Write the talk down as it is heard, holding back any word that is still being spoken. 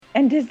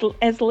And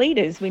as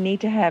leaders, we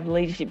need to have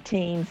leadership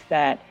teams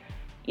that,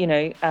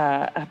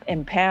 are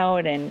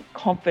empowered and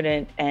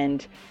confident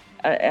and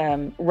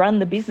run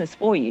the business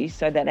for you,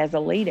 so that as a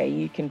leader,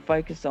 you can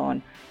focus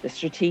on the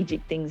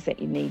strategic things that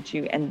you need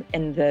to,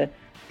 and the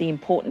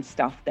important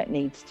stuff that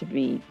needs to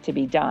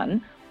be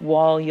done,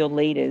 while your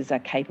leaders are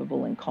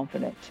capable and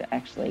confident to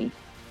actually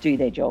do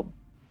their job.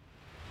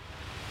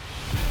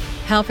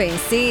 Helping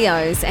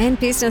CEOs and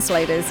business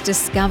leaders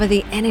discover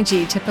the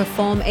energy to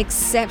perform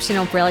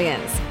exceptional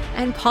brilliance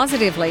and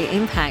positively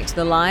impact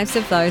the lives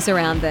of those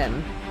around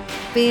them.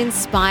 Be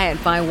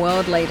inspired by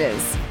world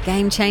leaders,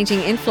 game-changing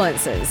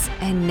influencers,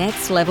 and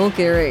next-level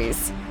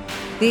gurus.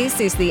 This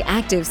is the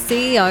Active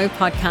CEO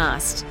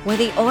podcast, where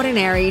the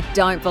ordinary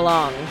don't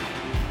belong.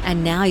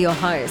 And now your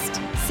host,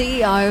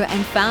 CEO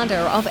and founder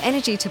of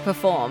Energy to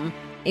Perform,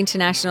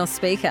 international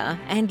speaker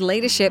and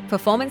leadership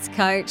performance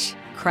coach,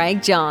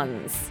 Craig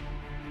Johns.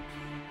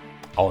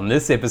 On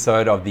this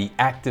episode of the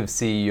Active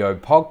CEO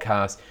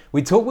podcast,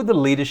 we talk with a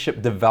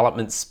leadership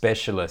development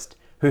specialist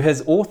who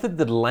has authored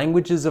The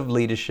Languages of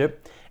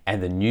Leadership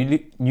and the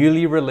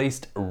newly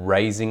released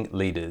Raising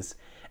Leaders,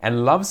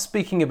 and loves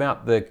speaking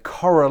about the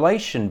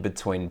correlation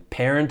between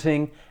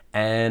parenting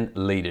and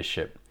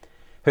leadership.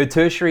 Her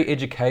tertiary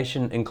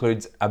education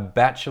includes a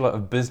Bachelor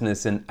of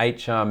Business in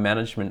HR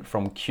Management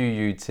from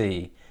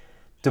QUT,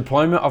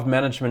 Diploma of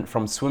Management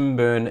from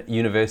Swinburne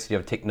University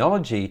of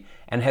Technology,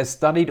 and has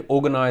studied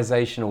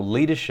organizational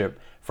leadership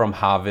from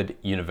Harvard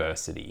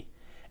University.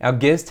 Our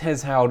guest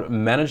has held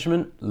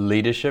management,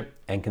 leadership,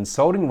 and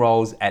consulting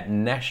roles at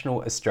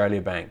National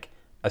Australia Bank,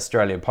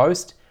 Australia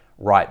Post,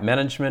 Right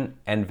Management,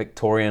 and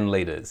Victorian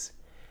Leaders.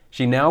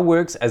 She now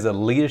works as a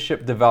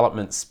leadership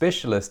development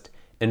specialist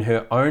in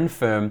her own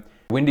firm,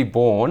 Wendy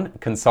Bourne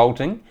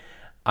Consulting.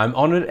 I'm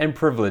honored and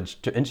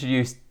privileged to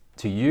introduce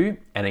to you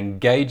an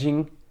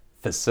engaging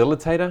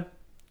facilitator,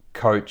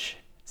 coach,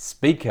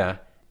 speaker,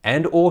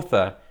 and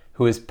author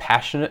who is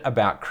passionate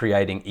about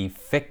creating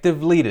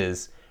effective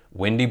leaders,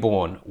 Wendy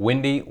Bourne.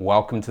 Wendy,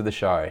 welcome to the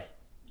show.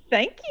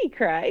 Thank you,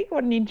 Craig.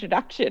 What an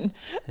introduction.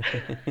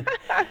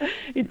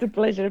 It's a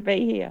pleasure to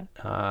be here.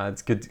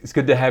 It's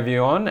good to have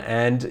you on.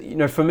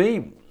 And, for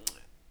me,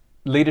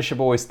 leadership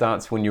always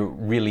starts when you're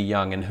really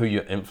young and who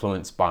you're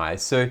influenced by.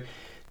 So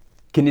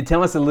can you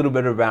tell us a little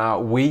bit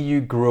about where you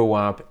grew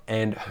up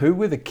and who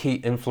were the key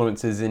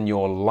influences in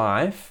your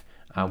life,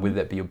 whether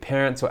that be your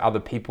parents or other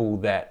people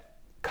that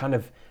kind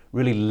of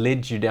really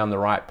led you down the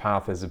right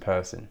path as a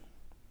person?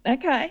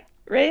 Okay.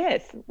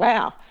 Yes.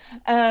 Wow.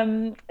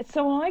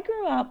 So I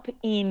grew up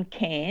in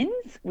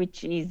Cairns,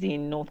 which is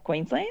in North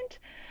Queensland,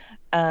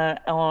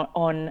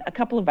 on a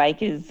couple of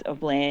acres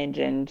of land,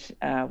 and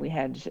we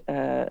had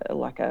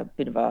like a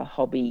bit of a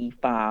hobby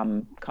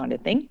farm kind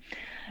of thing.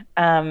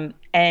 So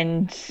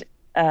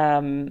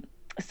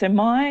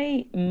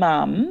my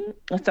mum,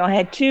 so I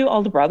had two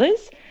older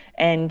brothers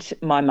and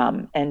my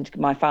mum, and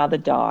my father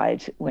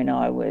died when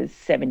I was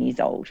 7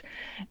 years old.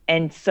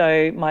 And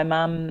so my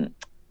mum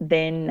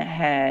then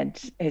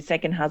had her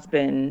second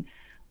husband,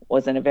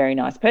 wasn't a very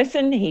nice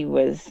person. He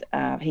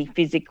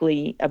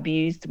physically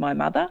abused my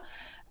mother,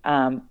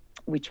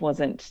 which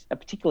wasn't a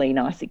particularly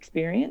nice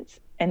experience.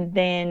 And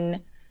then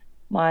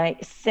my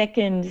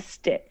second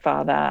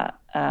stepfather,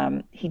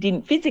 he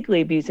didn't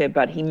physically abuse her,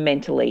 but he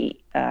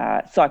mentally,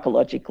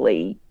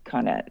 psychologically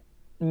kind of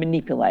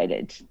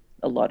manipulated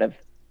a lot of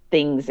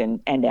things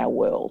and our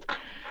world.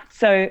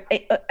 So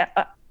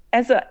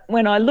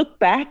when I look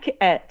back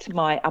at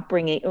my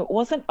upbringing, it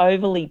wasn't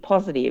overly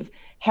positive.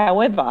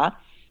 However,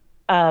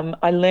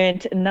 I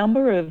learned a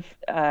number of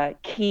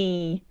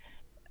key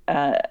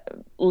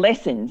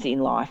lessons in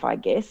life, I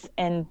guess.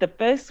 And the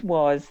first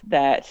was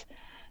that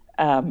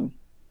how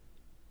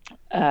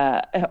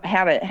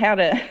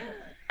to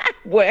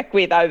work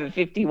with over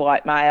 50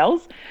 white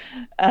males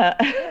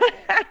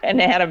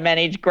and how to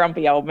manage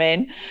grumpy old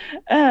men.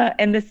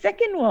 And the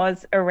second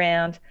was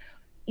around,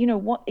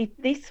 what if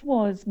this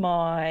was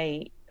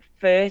my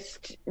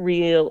first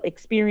real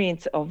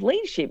experience of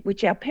leadership,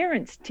 which our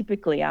parents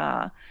typically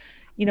are.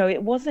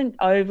 It wasn't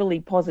overly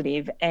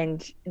positive,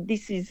 and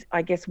this is,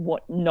 I guess,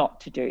 what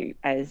not to do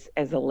as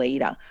a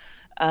leader.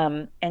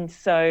 And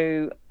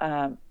so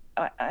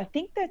I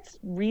think that's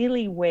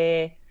really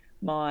where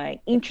my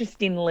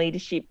interest in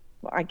leadership,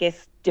 I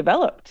guess,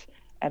 developed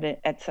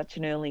at such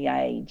an early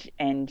age,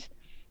 and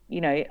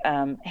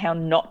how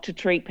not to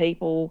treat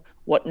people,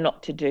 what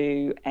not to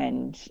do,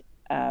 and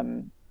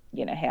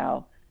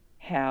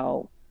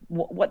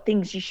what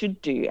things you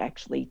should do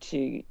actually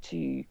to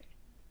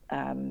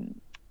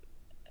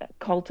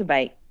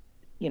cultivate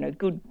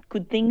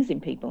good things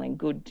in people, and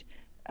good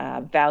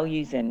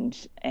values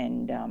and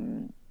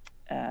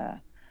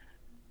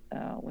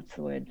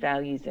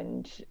values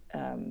and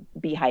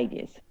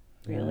behaviors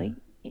really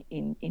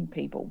in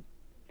people.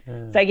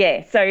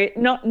 So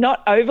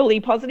not overly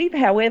positive,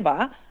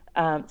 however,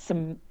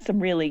 some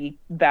really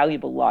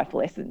valuable life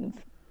lessons.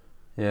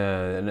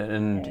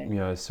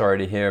 And sorry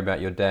to hear about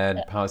your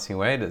dad passing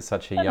away at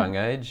such a young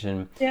age.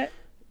 And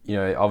you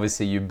know,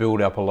 obviously you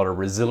build up a lot of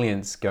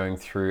resilience going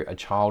through a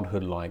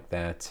childhood like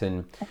that.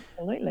 And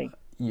Absolutely.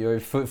 you know,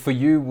 for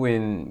you,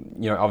 when,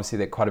 you know, obviously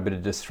there's quite a bit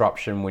of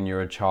disruption when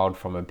you're a child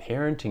from a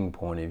parenting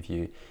point of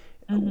view.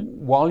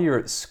 While you're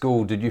at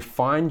school, did you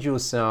find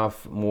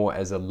yourself more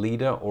as a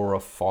leader or a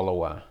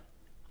follower?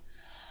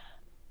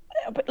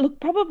 But look,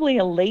 probably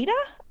a leader.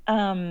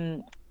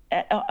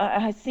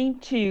 I seem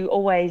to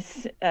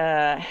always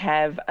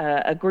have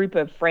a group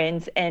of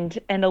friends and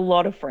a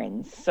lot of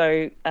friends.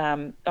 So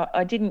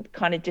I didn't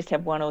kind of just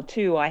have one or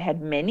two. I had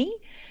many,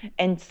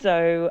 and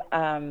so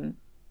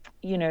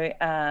you know,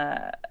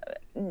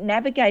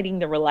 navigating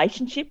the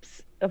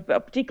relationships of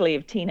particularly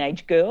of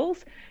teenage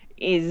girls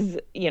is,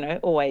 you know,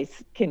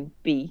 always can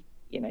be,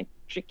 you know,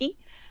 tricky.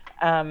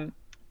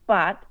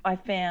 But I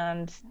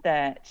found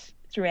that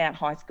throughout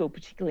high school,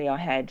 particularly, I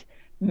had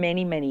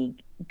many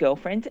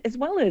girlfriends as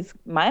well as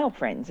male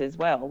friends as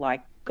well,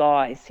 like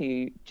guys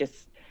who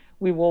just,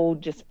 we were all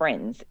just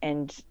friends,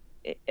 and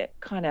it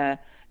kind of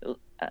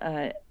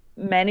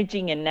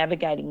managing and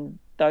navigating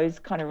those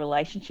kind of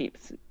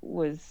relationships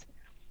was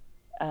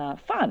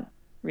fun,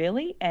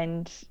 really,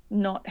 and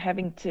not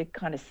having to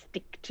kind of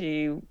stick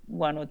to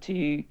one or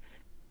two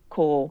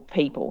core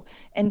people.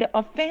 And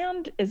I've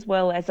found, as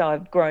well as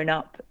I've grown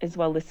up as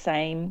well, the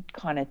same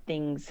kind of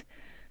things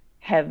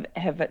have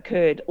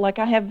occurred. Like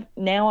I have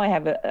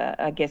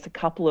I guess a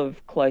couple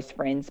of close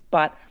friends,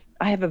 but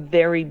I have a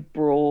very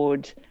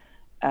broad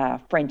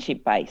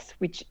friendship base,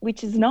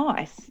 which is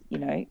nice, you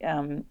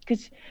know,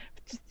 because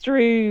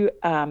through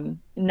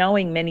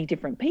knowing many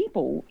different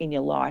people in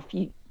your life,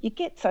 you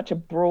get such a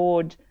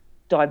broad,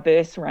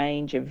 diverse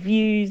range of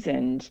views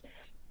and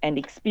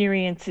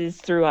experiences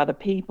through other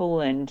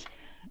people, and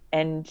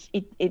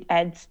it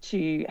adds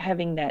to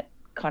having that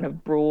kind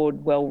of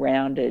broad,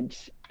 well-rounded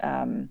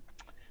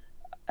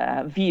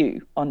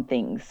view on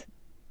things.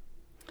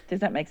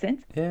 Does that make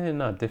sense? Yeah,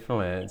 no,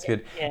 definitely. It's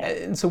good. Yeah.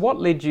 And so what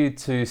led you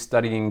to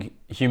studying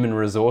human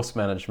resource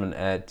management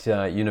at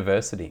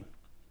university?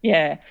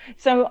 Yeah.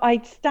 So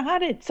I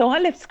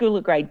left school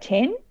at grade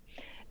 10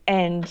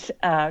 and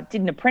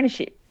did an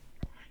apprenticeship.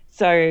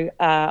 So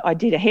I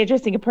did a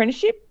hairdressing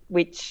apprenticeship,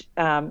 which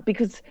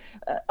because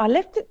I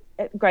left it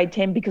at grade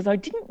 10 because I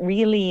didn't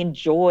really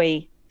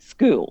enjoy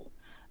school.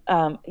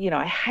 You know,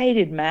 I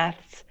hated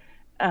maths.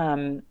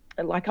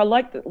 Like I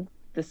liked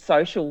the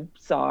social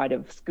side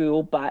of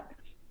school, but,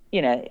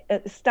 you know,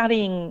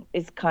 studying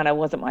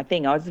wasn't my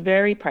thing. I was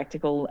very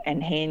practical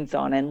and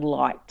hands-on and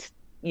liked,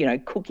 you know,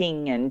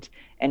 cooking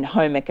and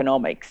home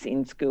economics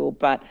in school,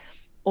 but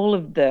all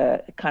of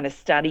the kind of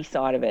study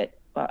side of it,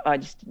 I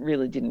just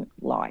really didn't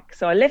like.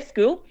 So I left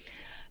school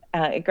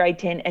at grade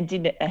 10 and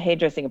did a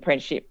hairdressing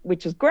apprenticeship,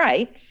 which was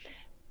great.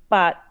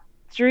 But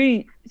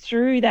through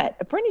that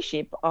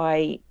apprenticeship,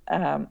 I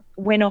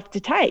went off to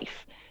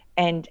TAFE.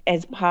 And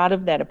as part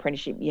of that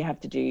apprenticeship, you have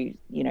to do,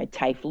 you know,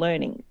 TAFE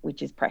learning,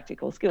 which is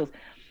practical skills.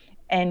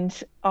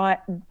 And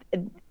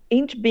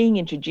being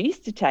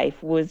introduced to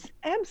TAFE was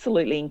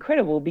absolutely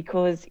incredible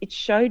because it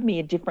showed me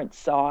a different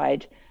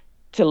side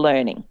to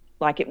learning.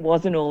 Like, it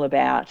wasn't all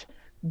about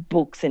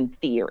books and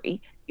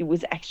theory. It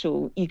was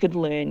you could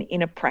learn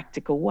in a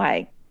practical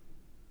way.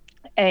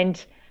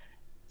 And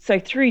so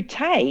through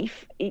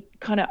TAFE, it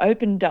kind of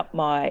opened up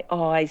my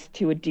eyes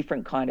to a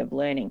different kind of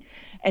learning.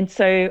 And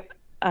so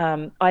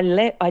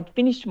I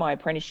finished my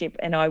apprenticeship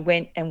and I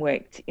went and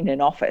worked in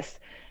an office,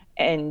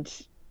 and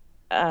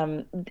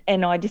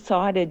I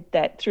decided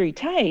that through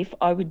TAFE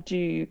I would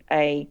do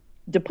a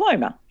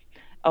diploma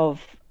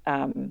of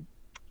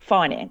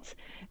finance,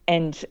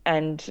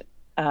 and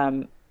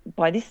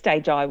by this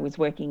stage I was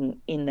working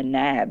in the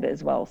NAB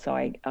as well. So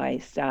I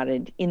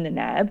started in the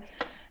NAB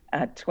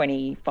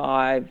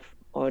 25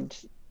 odd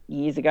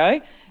years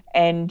ago,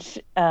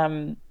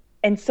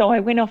 and so I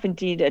went off and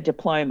did a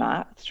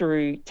diploma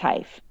through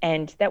TAFE,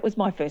 and that was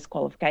my first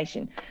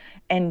qualification.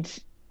 And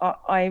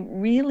I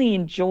really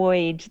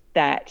enjoyed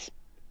that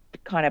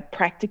kind of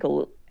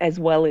practical as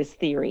well as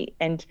theory.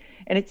 And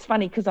it's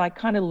funny because I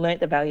kind of learnt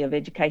the value of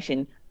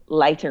education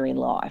later in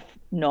life,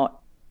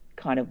 not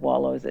kind of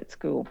while I was at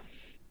school.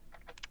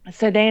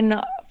 So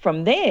then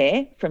from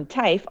there, from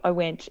TAFE, I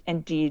went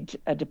and did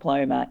a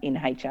diploma in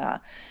HR.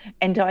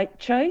 And I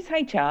chose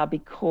HR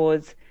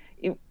because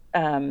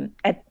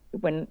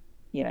when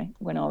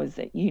I was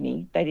at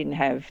uni, they didn't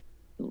have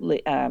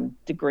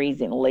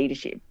degrees in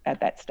leadership at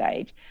that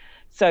stage.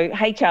 So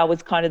HR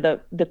was kind of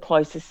the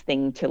closest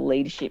thing to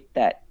leadership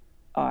that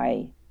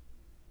I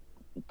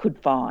could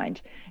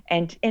find.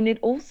 And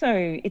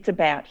it's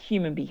about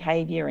human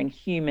behavior and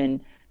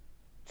human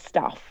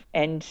stuff.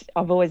 And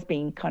I've always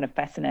been kind of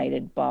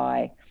fascinated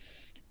by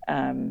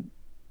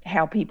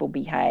how people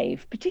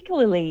behave,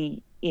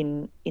 particularly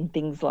in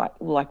things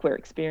like we're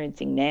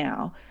experiencing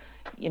now.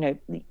 You know,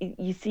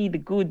 you see the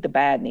good, the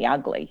bad, and the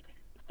ugly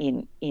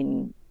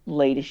in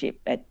leadership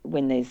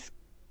when there's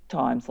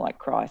times like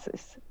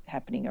crisis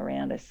happening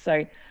around us.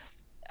 So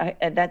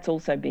that's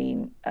also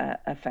been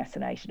a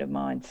fascination of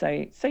mine.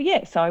 So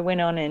I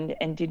went on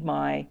and did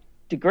my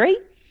degree,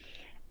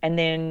 and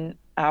then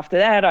after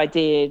that I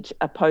did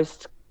a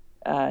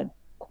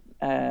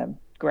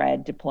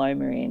grad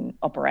diploma in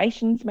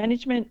operations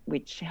management,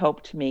 which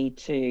helped me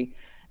to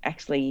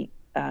actually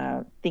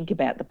think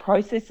about the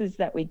processes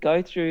that we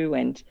go through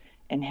and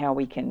how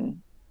we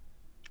can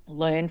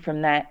learn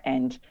from that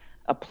and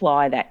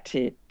apply that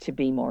to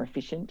be more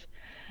efficient.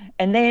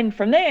 And then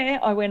from there,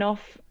 I went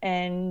off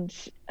and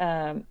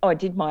I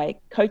did my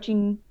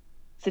coaching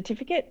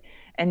certificate,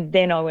 and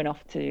then I went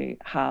off to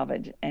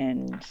Harvard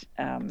and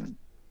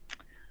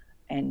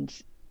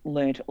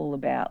learnt all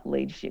about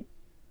leadership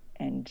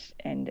and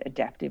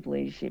adaptive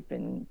leadership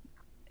and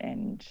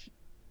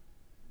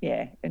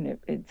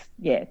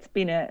it's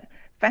been a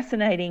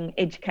fascinating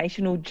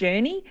educational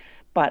journey,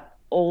 but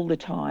all the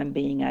time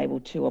being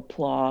able to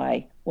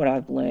apply what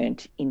I've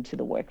learned into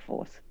the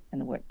workforce and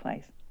the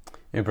workplace.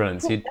 Yeah,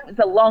 brilliant. So that was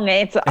a long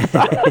answer.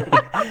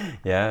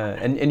 Yeah,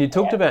 and you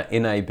talked about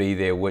NAB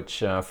there, which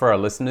for our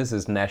listeners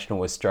is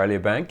National Australia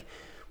Bank.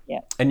 Yeah.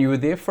 And you were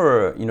there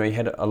for, you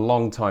had a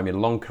long time, you had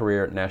a long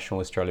career at National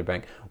Australia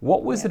Bank.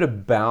 What was it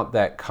about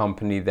that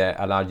company that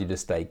allowed you to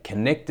stay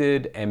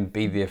connected and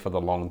be there for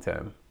the long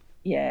term?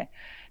 Yeah.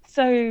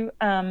 So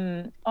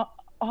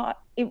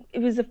it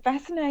was a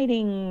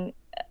fascinating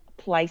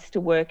place to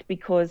work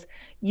because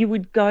you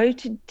would go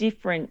to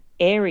different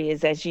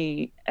areas as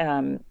you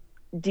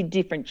did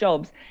different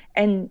jobs,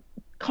 and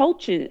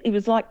culture, it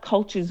was like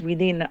cultures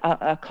within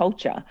a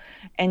culture.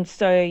 And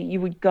so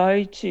you would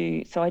go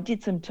to, so I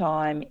did some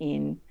time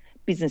in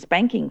business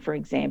banking, for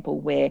example,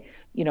 where,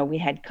 we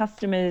had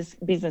customers,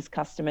 business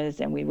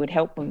customers, and we would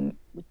help them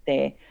with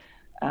their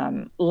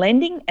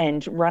lending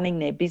and running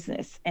their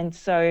business. And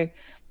so,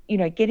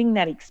 getting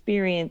that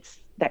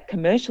experience, that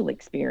commercial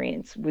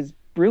experience was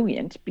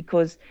brilliant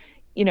because,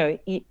 you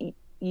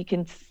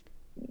can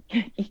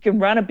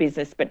run a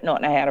business but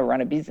not know how to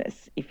run a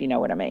business, if you know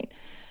what I mean.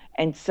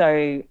 And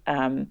so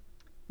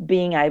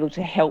being able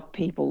to help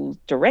people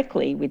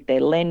directly with their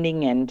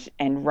lending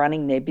and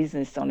running their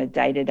business on a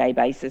day-to-day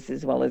basis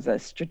as well as a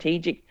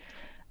strategic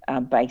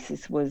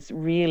basis was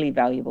really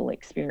valuable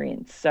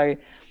experience.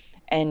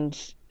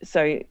 And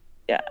the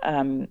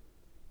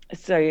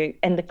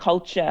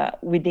culture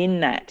within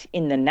that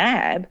in the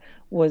NAB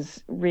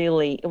was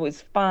really, it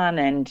was fun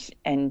and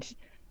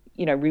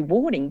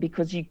rewarding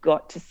because you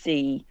got to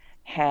see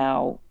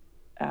how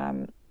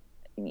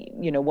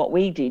what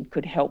we did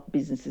could help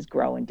businesses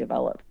grow and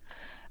develop.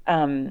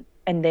 And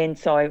then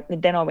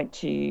I went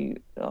to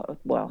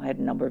I had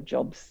a number of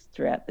jobs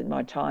throughout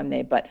my time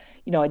there, but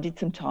I did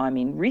some time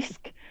in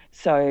risk,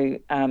 so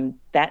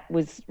that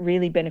was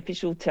really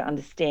beneficial to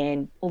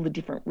understand all the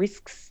different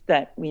risks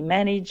that we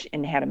manage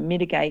and how to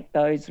mitigate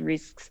those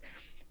risks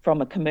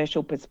from a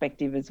commercial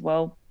perspective as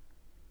well.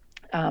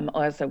 I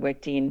also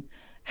worked in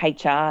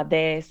HR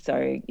there,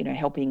 so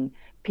helping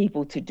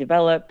people to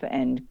develop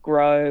and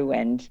grow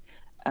and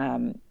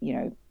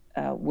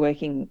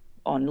working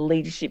on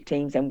leadership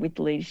teams and with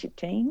leadership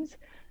teams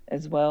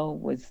as well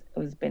was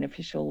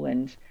beneficial.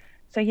 And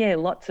so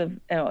lots of,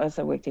 I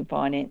also worked in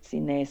finance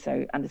in there,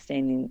 so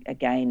understanding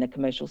again the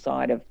commercial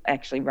side of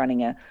actually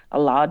running a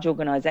large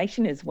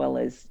organisation as well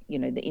as the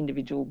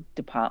individual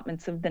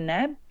departments of the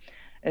NAB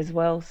as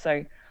well.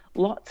 So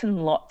lots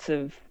and lots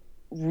of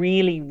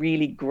really,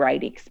 really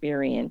great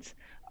experience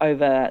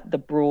over the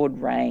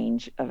broad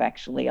range of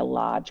actually a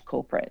large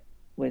corporate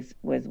was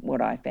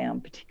what I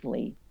found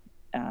particularly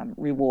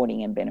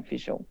rewarding and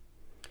beneficial.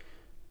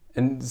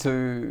 And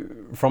so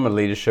from a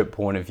leadership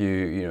point of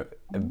view,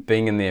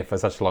 being in there for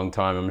such a long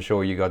time, I'm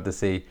sure you got to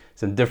see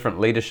some different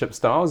leadership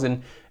styles.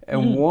 And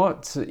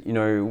what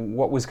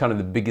was kind of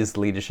the biggest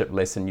leadership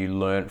lesson you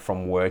learned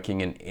from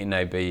working in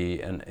NAB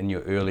and in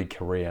your early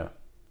career?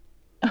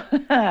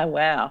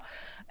 Wow.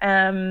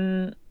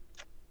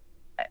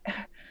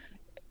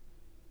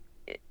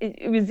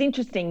 It was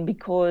interesting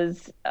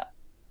because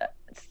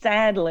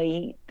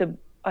sadly,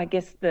 I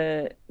guess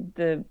the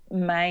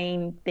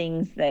main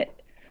things that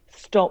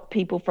stop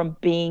people from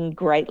being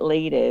great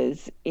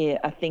leaders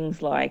are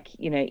things like,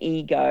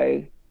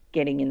 ego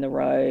getting in the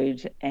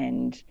road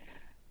and,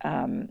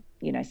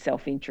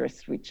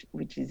 self-interest,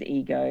 which is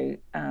ego,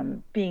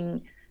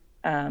 being,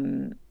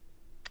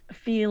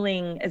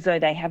 feeling as though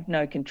they have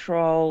no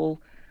control,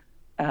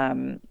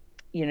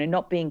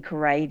 not being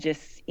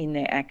courageous in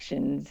their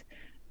actions,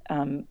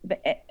 not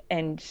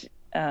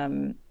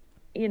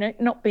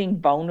being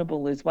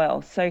vulnerable as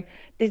well. So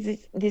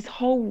there's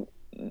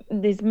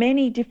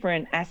many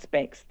different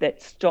aspects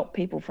that stop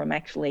people from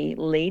actually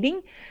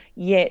leading.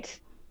 Yet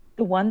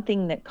the one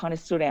thing that kind of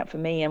stood out for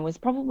me and was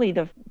probably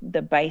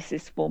the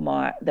basis for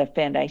the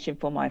foundation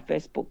for my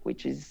first book,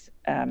 which is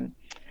The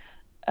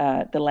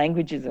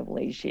Languages of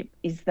Leadership,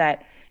 is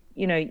that,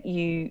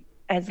 you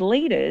as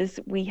leaders,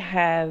 we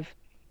have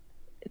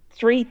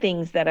three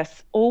things that are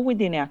all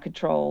within our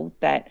control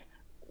that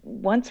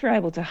once we're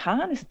able to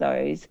harness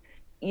those,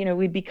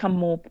 we become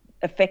more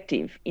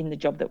effective in the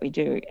job that we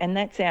do. And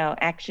that's our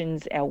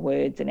actions, our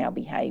words, and our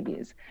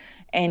behaviours.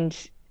 And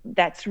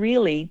that's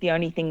really the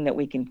only thing that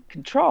we can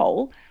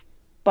control,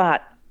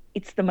 but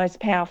it's the most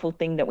powerful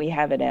thing that we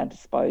have at our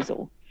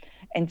disposal.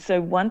 And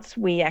so once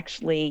we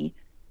actually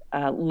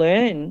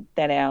learn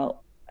that our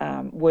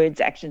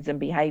words, actions, and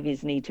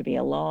behaviours need to be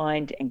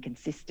aligned and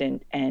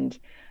consistent, and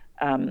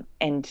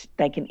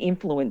they can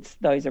influence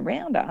those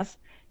around us,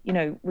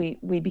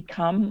 we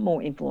become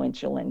more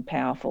influential and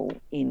powerful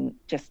in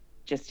just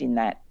in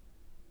that.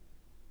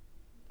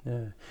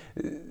 Yeah.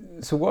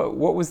 So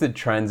what was the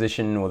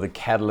transition or the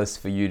catalyst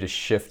for you to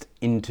shift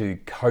into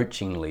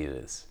coaching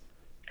leaders?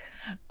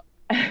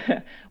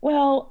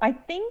 Well, I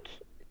think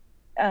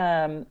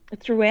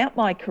throughout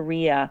my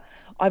career,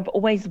 I've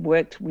always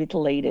worked with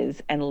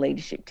leaders and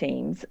leadership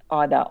teams,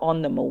 either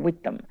on them or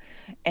with them.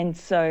 And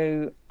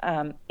so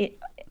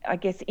I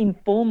guess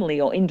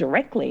informally or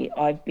indirectly,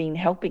 I've been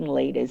helping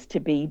leaders to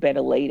be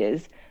better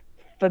leaders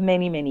for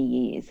many, many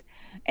years.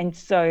 And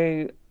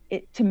so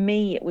to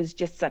me, it was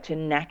just such a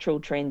natural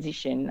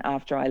transition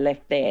after I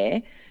left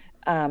there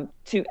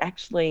to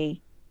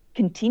actually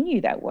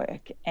continue that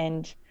work.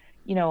 And,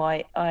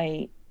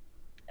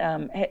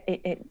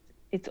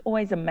 it's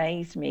always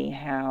amazed me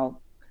how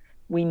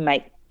we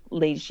make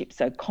leadership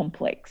so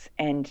complex.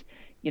 And,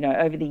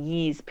 over the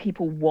years,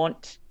 people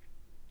want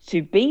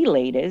to be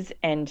leaders.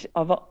 And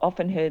I've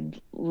often heard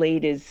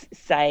leaders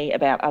say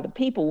about other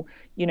people,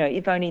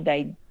 if only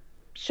they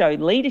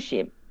showed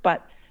leadership,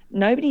 but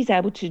nobody's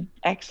able to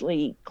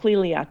actually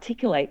clearly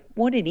articulate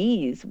what it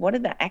is, what are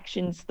the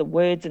actions, the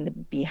words, and the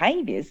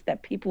behaviors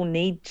that people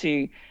need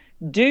to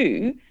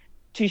do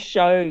to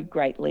show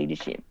great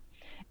leadership.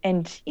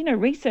 And,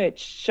 research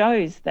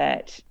shows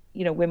that,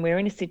 when we're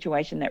in a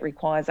situation that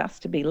requires us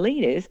to be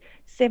leaders,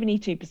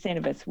 72%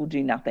 of us will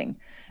do nothing.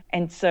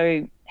 And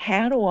so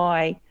how do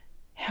I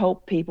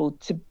help people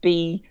to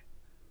be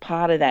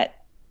part of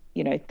that,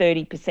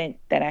 30%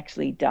 that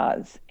actually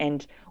does?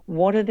 And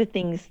what are the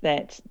things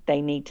that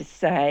they need to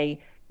say,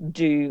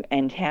 do,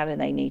 and how do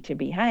they need to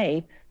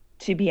behave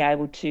to be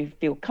able to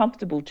feel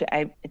comfortable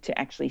to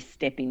actually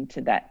step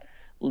into that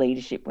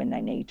leadership when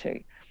they need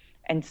to?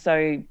 And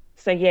so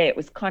yeah, it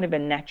was kind of a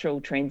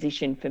natural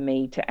transition for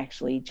me to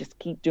actually just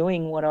keep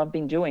doing what I've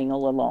been doing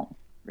all along,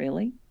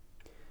 really.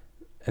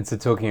 And so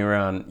talking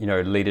around,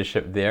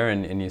 leadership there,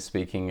 and you're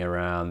speaking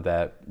around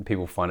that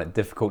people find it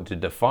difficult to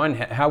define.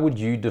 How would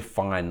you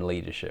define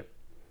leadership?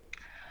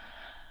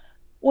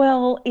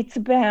 Well, it's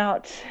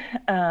about,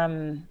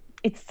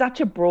 it's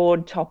such a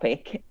broad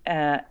topic.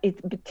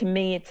 But to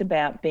me, it's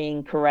about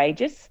being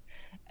courageous,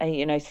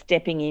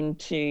 stepping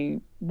into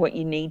what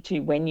you need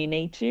to when you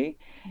need to.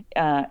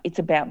 It's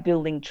about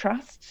building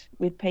trust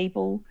with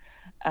people,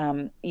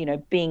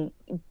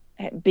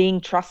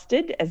 being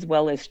trusted as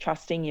well as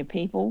trusting your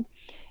people.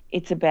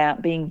 It's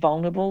about being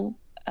vulnerable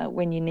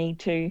when you need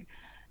to.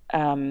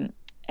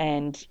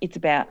 And it's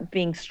about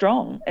being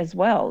strong as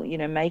well,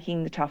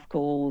 making the tough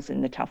calls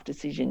and the tough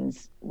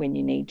decisions when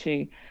you need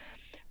to.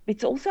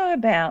 It's also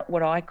about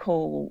what I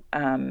call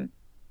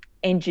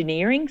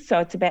engineering. So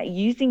it's about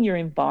using your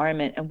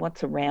environment and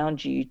what's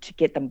around you to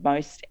get the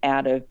most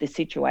out of the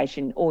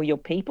situation or your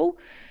people.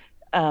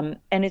 And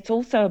it's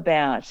also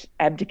about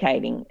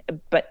abdicating,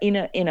 but in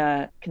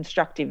a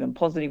constructive and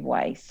positive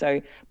way.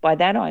 So by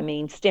that, I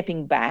mean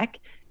stepping back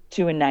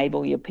to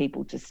enable your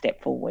people to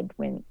step forward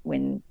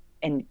when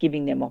and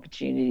giving them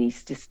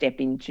opportunities to step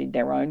into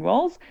their own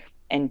roles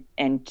and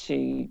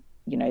to,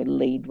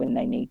 lead when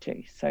they need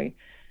to.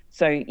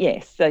 So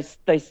yes,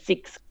 those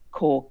 6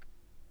 core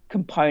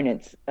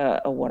components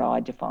are what I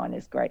define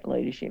as great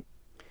leadership.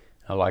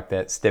 I like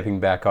that. Stepping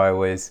back, I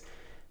always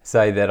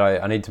say that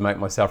I need to make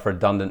myself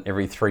redundant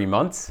every 3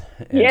 months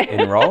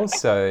in roles.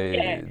 So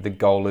the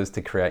goal is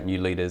to create new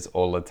leaders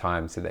all the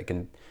time so they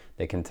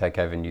can take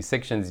over new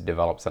sections,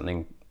 develop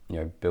something,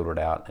 build it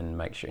out and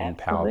make sure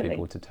empower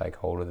people to take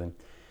hold of them.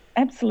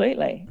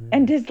 Absolutely.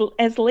 And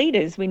as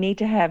leaders, we need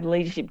to have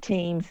leadership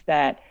teams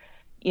that,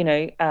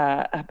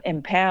 are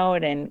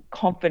empowered and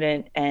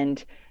confident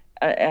and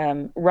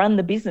run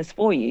the business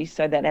for you,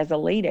 so that as a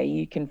leader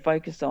you can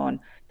focus on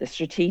the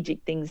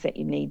strategic things that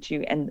you need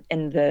to and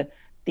the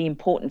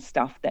important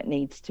stuff that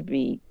needs to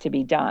be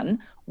done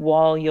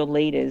while your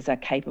leaders are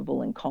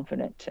capable and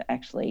confident to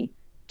actually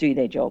do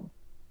their job.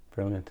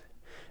 Brilliant.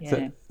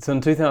 Yeah. So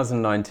in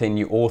 2019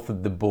 you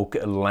authored the book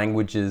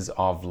Languages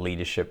of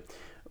Leadership.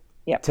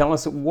 Yep. Tell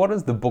us, what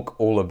is the book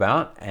all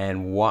about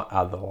and what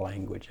are the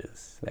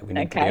languages that we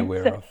need to be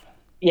aware of?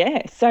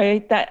 Yeah,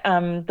 so that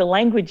the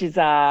languages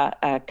are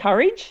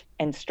courage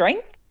and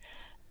strength,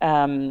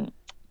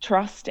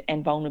 trust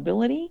and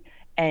vulnerability,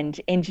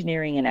 and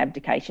engineering and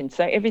abdication.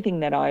 So everything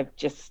that I've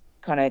just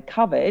kind of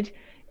covered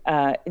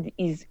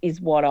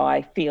is what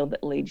I feel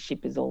that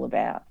leadership is all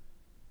about.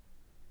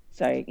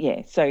 So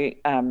yeah,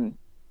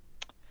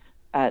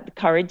 the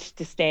courage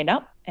to stand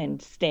up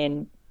and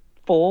stand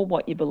for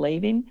what you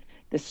believe in,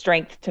 the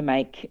strength to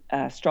make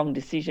strong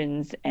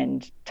decisions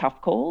and tough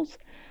calls,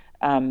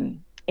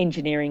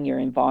 engineering your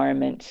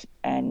environment,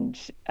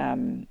 and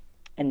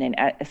then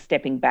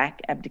stepping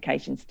back,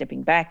 abdication,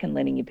 stepping back and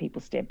letting your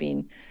people step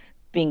in,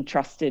 being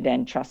trusted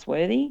and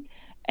trustworthy,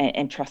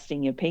 and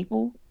trusting your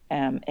people,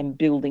 and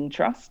building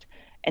trust,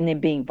 and then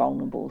being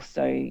vulnerable.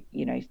 So,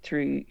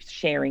 through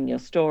sharing your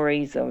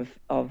stories of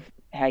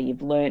how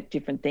you've learnt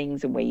different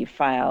things and where you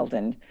failed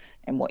and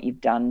what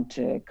you've done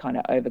to kind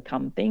of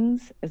overcome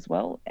things as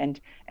well. And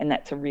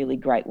that's a really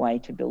great way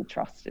to build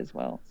trust as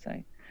well.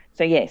 So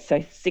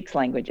 6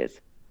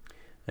 languages.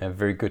 Yeah,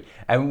 very good.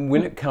 And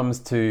when it comes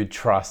to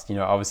trust,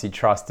 obviously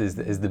trust is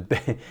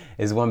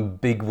is one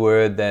big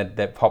word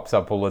that pops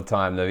up all the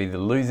time. They're either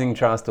losing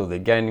trust or they're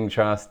gaining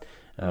trust,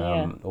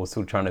 or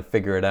still trying to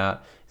figure it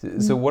out.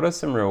 So what are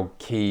some real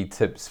key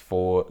tips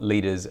for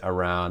leaders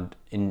around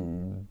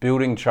in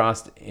building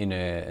trust in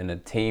a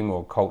team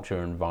or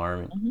culture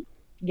environment? Mm-hmm.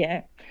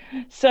 Yeah.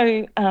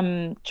 So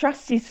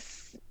trust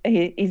is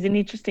an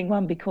interesting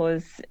one,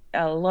 because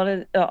a lot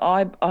of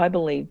I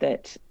believe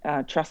that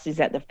trust is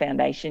at the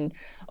foundation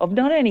of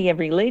not only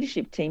every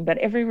leadership team, but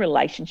every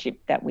relationship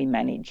that we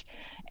manage.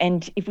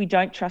 And if we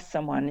don't trust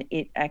someone,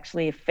 it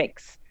actually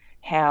affects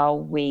how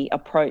we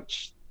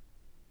approach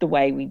the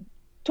way we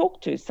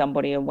talk to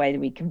somebody, the way that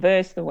we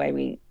converse, the way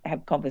we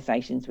have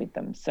conversations with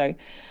them. So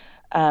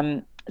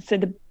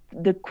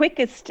the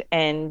quickest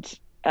and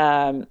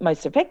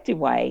most effective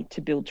way to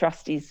build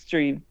trust is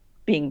through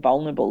being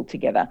vulnerable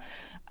together.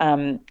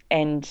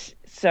 And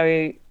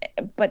so,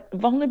 but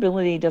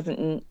vulnerability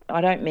I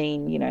don't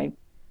mean,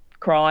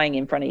 crying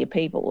in front of your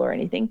people or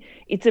anything.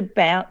 It's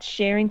about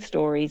sharing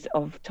stories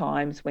of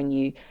times when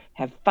you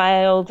have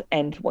failed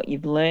and what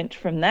you've learnt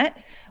from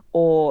that,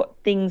 or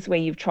things where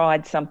you've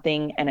tried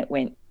something and it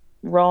went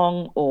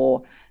wrong,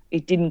 or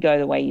it didn't go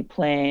the way you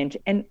planned,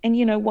 and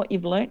what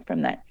you've learnt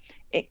from that.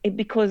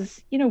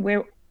 Because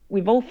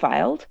we've all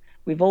failed,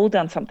 we've all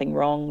done something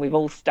wrong, we've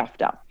all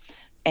stuffed up,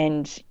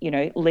 and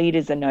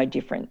leaders are no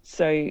different.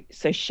 So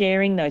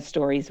sharing those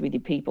stories with your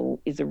people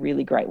is a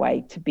really great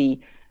way to be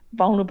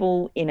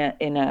vulnerable in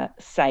a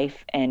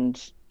safe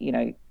and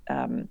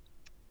kind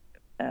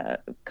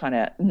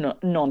of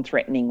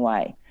non-threatening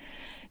way.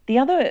 The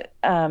other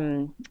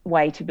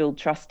way to build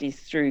trust is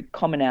through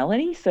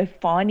commonality, so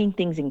finding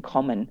things in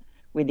common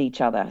with each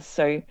other.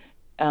 So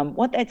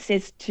what that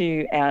says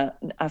to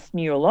us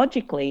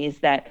neurologically is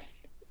that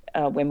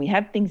when we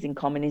have things in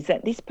common is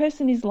that this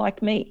person is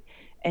like me.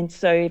 And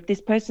so if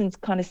this person's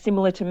kind of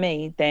similar to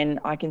me, then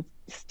I can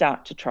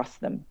start to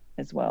trust them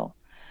as well.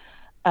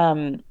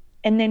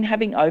 And then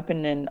having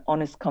open and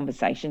honest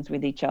conversations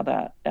with each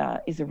other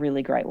is a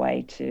really great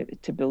way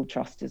to build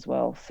trust as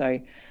well. So,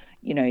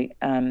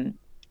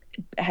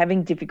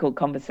 having difficult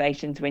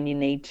conversations when you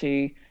need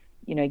to,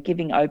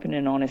 giving open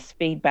and honest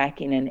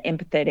feedback in an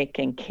empathetic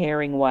and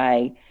caring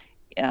way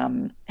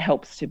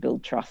helps to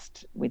build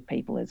trust with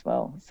people as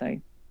well. So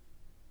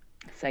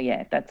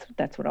yeah,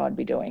 that's what I'd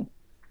be doing.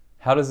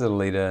 How does a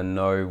leader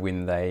know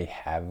when they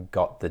have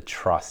got the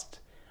trust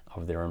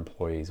of their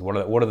employees? What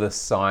are the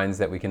signs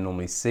that we can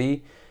normally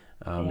see?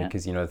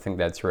 Because I think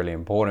that's really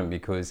important,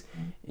 because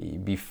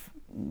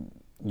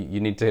you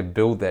need to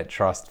build that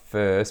trust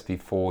first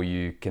before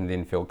you can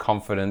then feel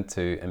confident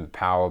to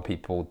empower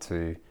people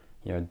to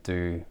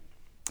do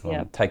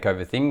take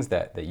over things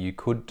that you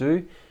could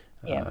do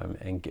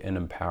and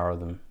empower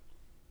them.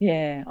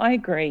 Yeah, I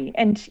agree.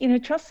 And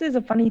trust is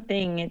a funny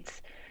thing.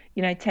 It's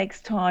it takes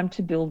time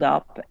to build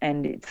up,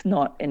 and it's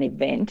not an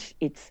event.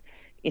 It's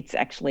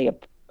actually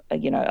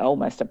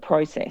almost a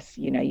process.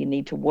 You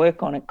need to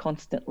work on it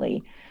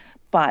constantly,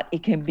 but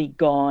it can be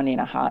gone in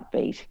a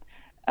heartbeat.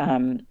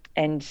 And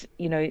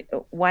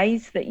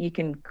ways that you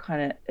can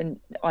kind of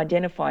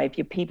identify if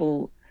your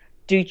people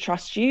do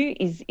trust you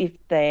is if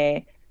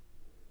they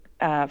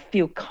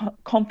feel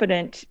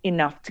confident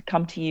enough to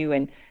come to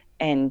you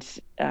and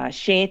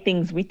share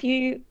things with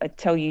you,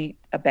 tell you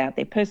about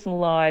their personal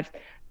lives,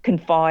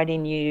 confide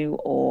in you,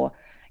 or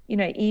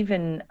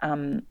even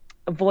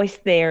voice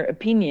their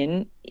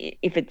opinion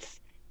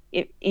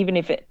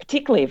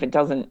particularly if it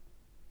doesn't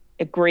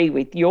agree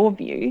with your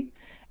view,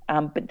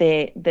 but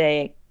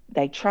they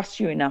trust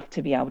you enough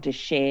to be able to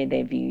share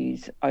their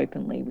views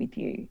openly with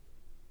you.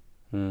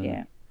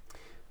 Yeah.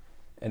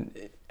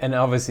 And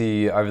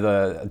obviously, over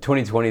the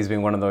 2020 has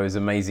been one of those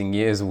amazing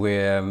years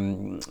where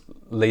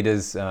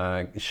leaders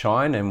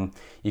shine, and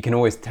you can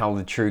always tell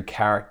the true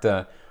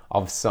character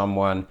of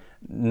someone,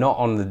 not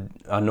on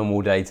a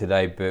normal day to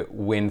day, but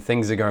when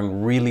things are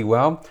going really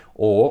well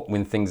or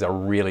when things are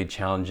really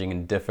challenging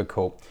and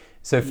difficult.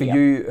 So for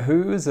you,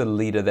 who is a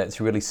leader that's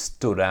really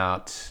stood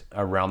out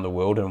around the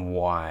world, and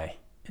why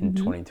in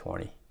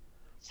 2020?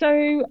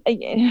 So,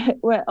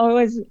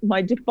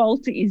 my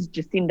default is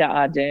Jacinda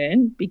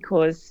Ardern,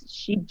 because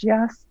she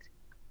just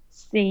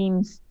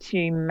seems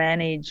to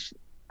manage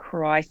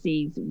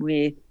crises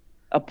with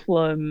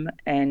aplomb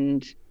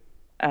and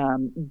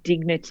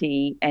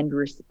dignity and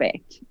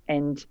respect.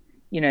 And,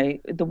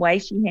 the way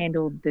she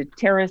handled the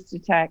terrorist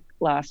attack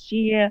last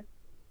year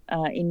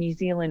in New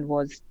Zealand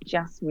was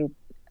just with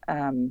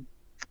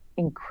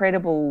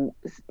incredible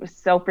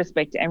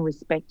self-respect and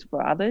respect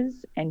for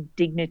others and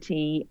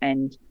dignity,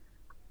 and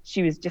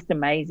she was just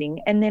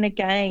amazing. And then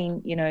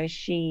again,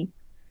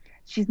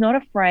 she's not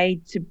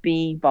afraid to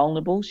be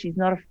vulnerable. She's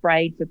not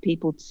afraid for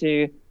people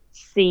to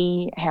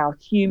see how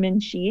human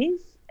she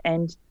is.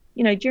 And,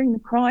 during the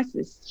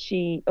crisis,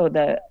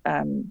 the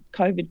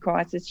COVID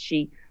crisis,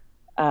 she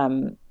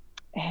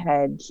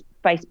had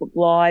Facebook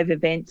Live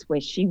events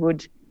where she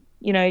would,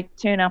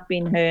 turn up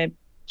in her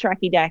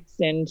tracky dacks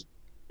and,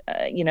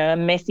 a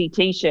messy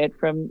T-shirt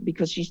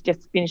because she's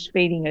just finished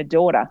feeding her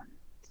daughter.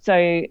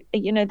 So,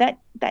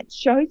 that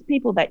shows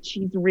people that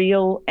she's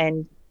real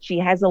and she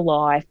has a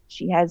life,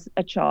 she has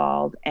a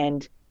child,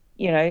 and,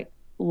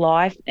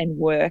 life and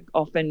work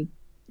often,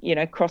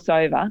 cross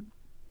over,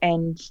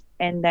 and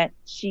that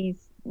she's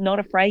not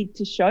afraid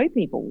to show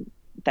people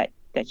that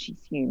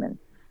she's human.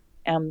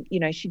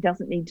 She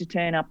doesn't need to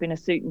turn up in a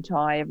suit and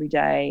tie every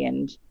day,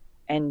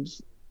 and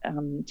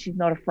she's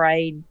not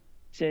afraid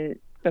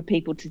for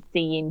people to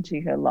see into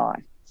her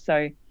life.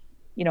 So,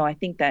 I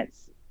think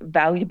that's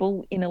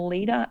valuable in a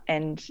leader,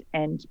 and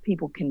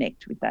people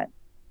connect with that.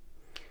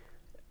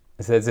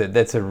 So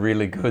that's a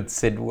really good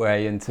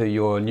segue into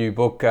your new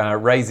book,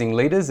 Raising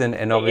Leaders,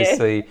 and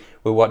obviously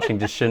we're watching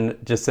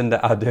Jacinda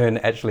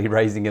Ardern actually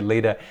raising a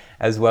leader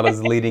as well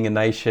as leading a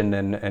nation,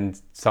 and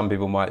some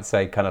people might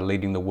say kind of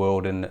leading the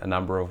world in a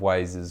number of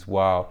ways as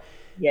well.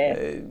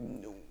 Yeah.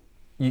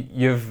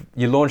 You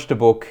launched a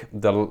book,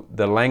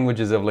 The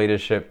Languages of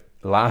Leadership,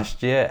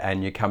 last year,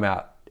 and you come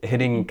out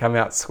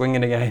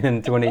swinging again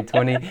in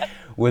 2020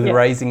 with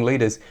Raising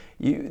Leaders.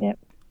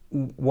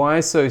 Why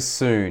so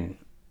soon?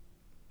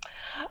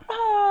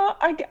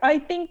 I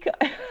think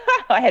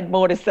I had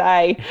more to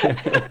say,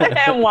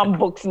 and one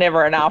book's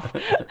never enough.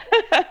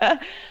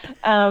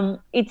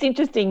 It's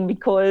interesting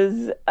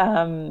because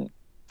the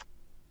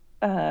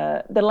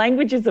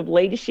languages of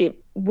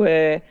leadership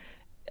were,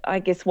 I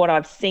guess, what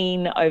I've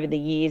seen over the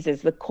years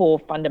as the core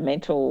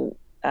fundamental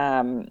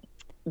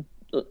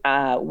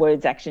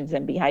words, actions,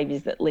 and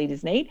behaviours that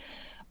leaders need.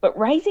 But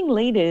Raising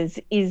Leaders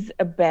is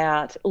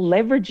about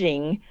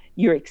leveraging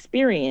your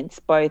experience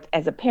both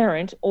as a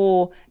parent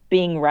or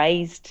being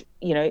raised,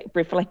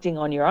 reflecting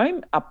on your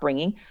own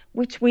upbringing,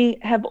 which we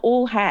have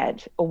all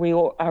had, or we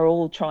are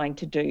all trying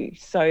to do.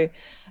 So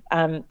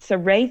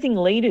Raising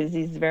Leaders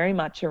is very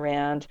much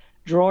around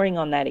drawing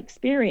on that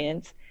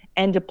experience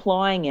and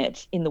applying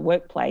it in the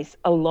workplace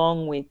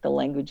along with the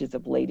languages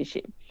of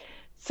leadership.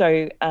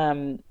 So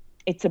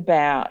it's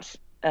about,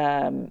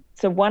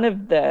 so one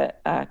of the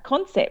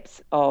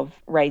concepts of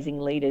Raising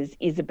Leaders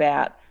is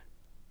about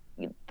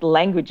the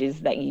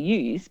languages that you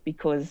use,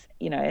 because,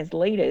 as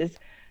leaders,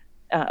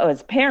 or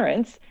as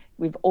parents,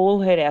 we've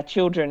all heard our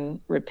children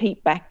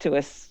repeat back to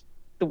us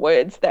the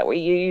words that we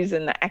use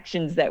and the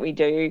actions that we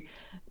do,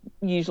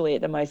 usually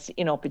at the most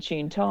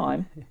inopportune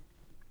time.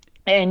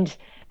 And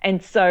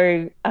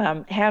so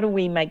how do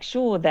we make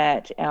sure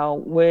that our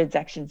words,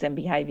 actions, and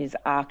behaviours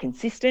are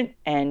consistent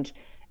and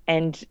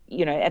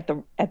at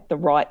the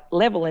right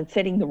level, and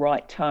setting the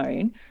right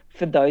tone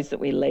for those that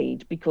we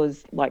lead?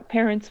 Because like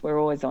parents, we're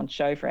always on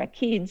show for our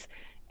kids,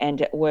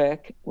 and at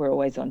work, we're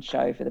always on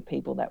show for the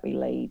people that we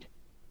lead.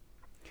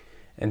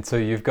 And so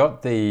you've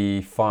got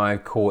the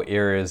 5 core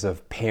areas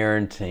of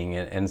parenting,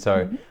 and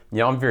so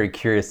I'm very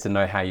curious to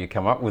know how you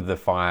come up with the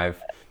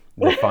five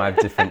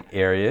different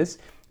areas,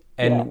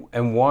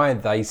 and why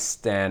they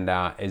stand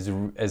out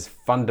as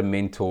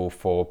fundamental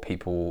for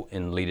people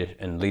in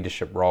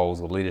leadership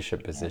roles or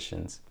leadership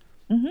positions.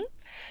 Mm-hmm.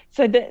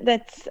 So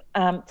that's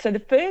so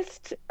the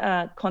first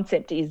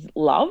concept is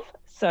love.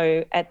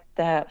 So at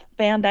the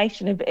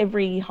foundation of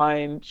every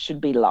home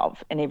should be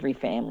love, and every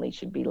family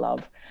should be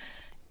love.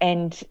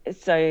 And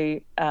so,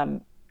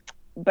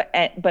 but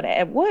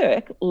at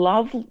work,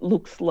 love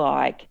looks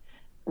like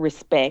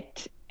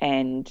respect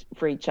and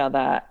for each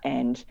other,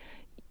 and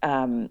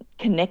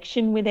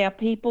connection with our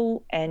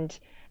people, and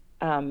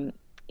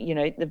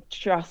the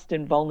trust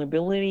and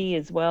vulnerability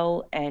as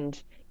well,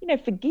 and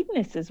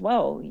forgiveness as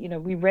well.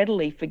 We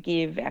readily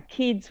forgive our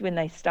kids when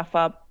they stuff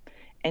up,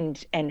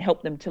 and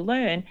help them to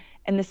learn.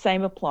 And the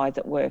same applies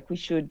at work. We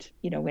should,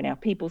 when our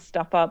people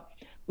stuff up,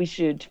 we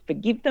should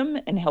forgive them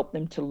and help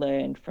them to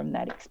learn from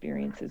that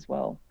experience as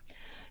well.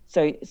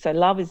 So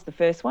love is the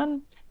first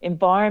one.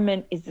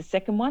 Environment is the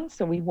second one.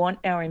 So we want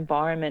our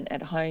environment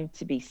at home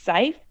to be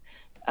safe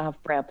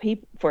for our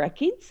people, for our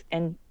kids,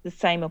 and the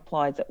same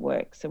applies at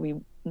work. So we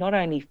not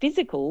only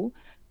physical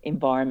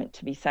environment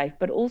to be safe,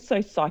 but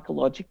also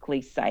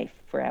psychologically safe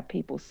for our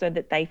people, so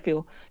that they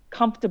feel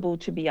comfortable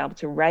to be able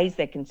to raise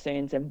their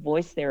concerns and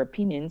voice their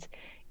opinions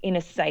in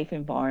a safe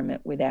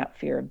environment without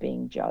fear of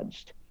being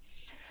judged.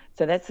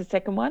 So that's the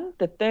second one.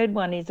 The third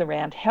one is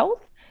around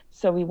health.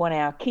 So we want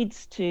our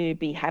kids to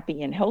be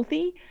happy and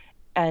healthy,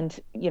 and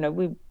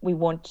we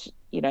want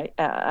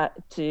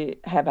to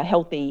have a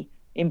healthy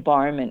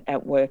environment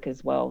at work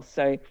as well.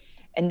 So,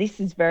 and this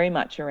is very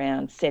much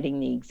around setting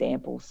the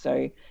example.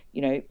 So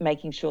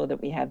making sure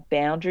that we have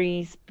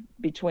boundaries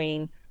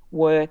between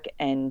work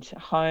and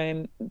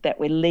home, that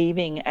we're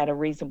leaving at a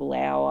reasonable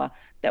hour,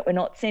 that we're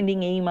not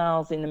sending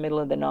emails in the middle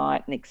of the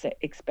night and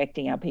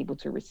expecting our people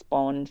to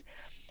respond.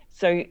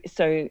 So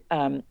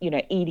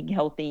eating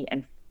healthy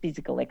and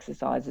physical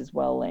exercise as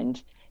well,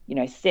 and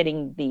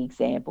setting the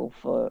example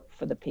for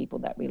the people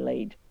that we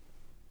lead.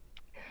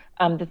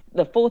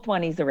 The fourth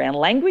one is around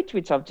language,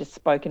 which I've just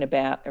spoken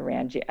about,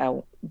 around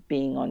our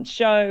being on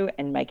show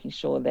and making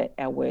sure that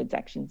our words,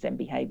 actions, and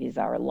behaviours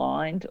are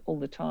aligned all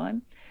the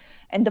time.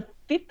 And the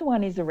fifth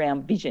one is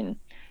around vision.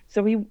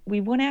 So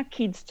we want our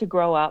kids to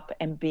grow up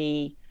and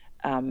be,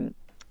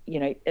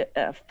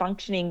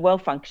 functioning,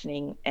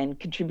 well-functioning and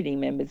contributing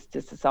members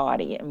to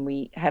society. And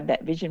we have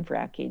that vision for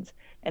our kids.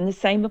 And the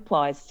same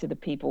applies to the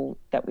people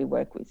that we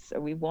work with. So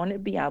we want to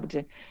be able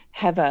to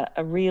have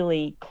a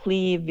really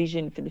clear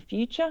vision for the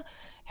future,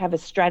 have a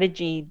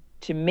strategy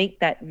to meet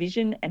that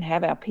vision, and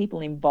have our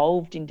people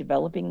involved in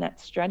developing that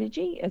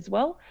strategy as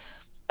well.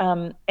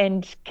 And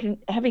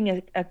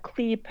having a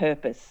clear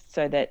purpose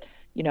so that,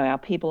 our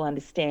people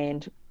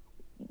understand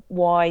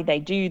why they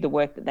do the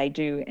work that they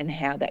do and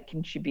how that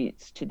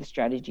contributes to the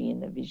strategy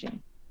and the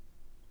vision.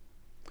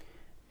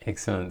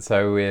 Excellent.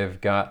 So we've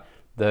got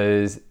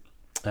those,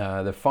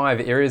 the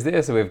 5 areas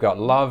there. So we've got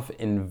love,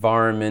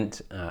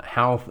 environment,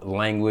 health,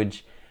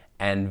 language,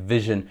 and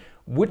vision.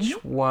 Which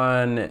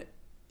one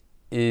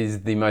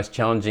is the most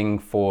challenging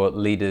for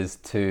leaders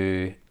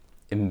to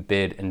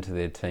embed into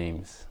their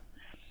teams?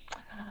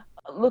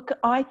 Look,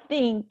 I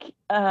think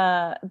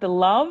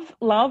the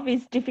love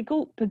is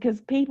difficult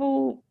because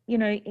people,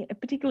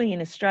 particularly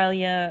in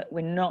Australia,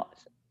 we're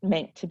not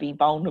meant to be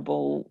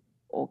vulnerable,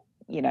 or,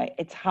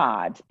 it's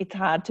hard. It's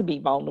hard to be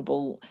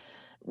vulnerable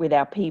with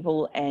our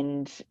people,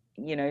 and,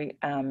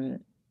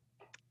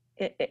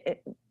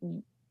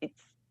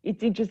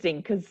 it's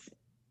interesting because,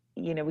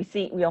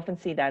 we often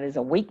see that as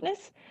a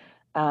weakness,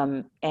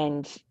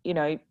 and,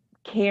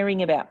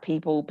 caring about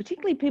people,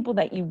 particularly people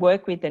that you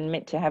work with and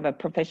meant to have a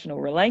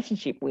professional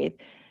relationship with,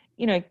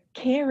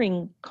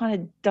 caring kind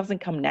of doesn't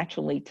come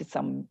naturally to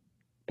some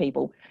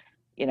people,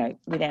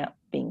 without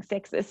being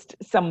sexist,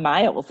 some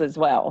males as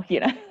well,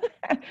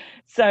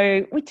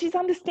 So, which is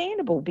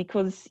understandable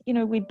because,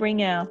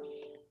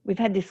 we've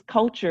had this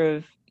culture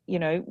of,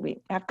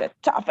 we have to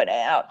tough it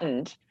out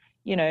and,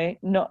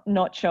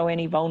 not show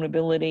any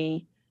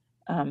vulnerability.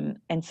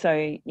 And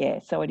so,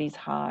 so it is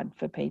hard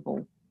for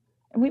people.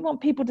 And we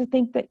want people to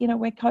think that,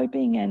 we're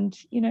coping and,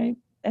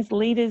 as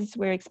leaders,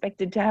 we're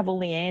expected to have all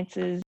the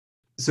answers.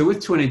 So with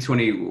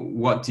 2020,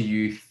 what do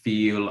you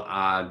feel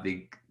are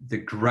the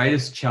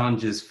greatest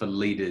challenges for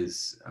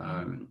leaders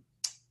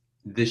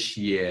this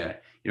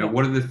year?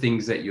 What are the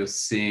things that you're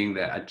seeing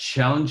that are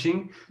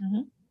challenging?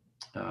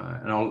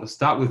 And I'll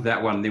start with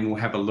that one, then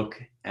we'll have a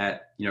look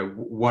at,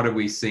 what are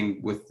we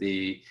seeing with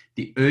the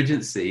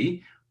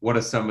urgency? What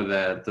are some of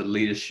the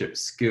leadership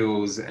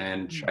skills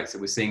and traits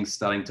that we're seeing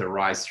starting to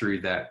rise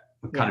through that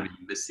we're kind of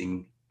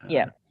missing?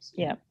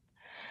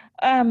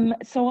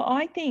 So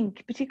I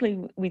think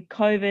particularly with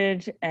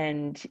COVID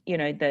and,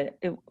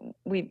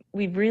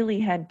 we've really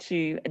had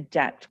to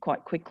adapt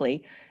quite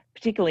quickly,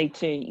 particularly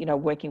to,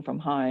 working from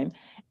home.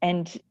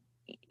 And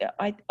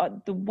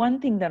the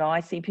one thing that I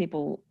see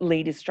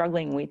leaders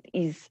struggling with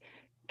is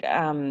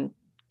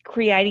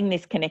creating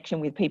this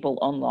connection with people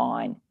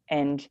online,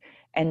 and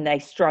they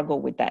struggle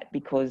with that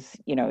because,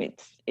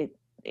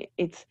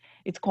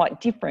 it's quite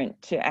different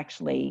to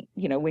actually,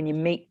 when you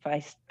meet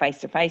face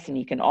to face and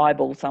you can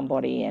eyeball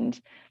somebody, and,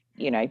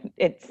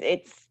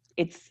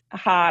 it's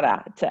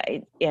harder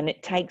and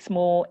it takes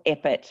more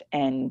effort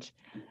and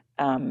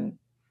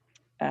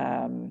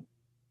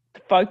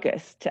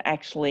focus to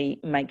actually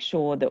make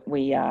sure that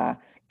we are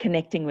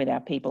connecting with our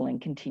people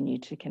and continue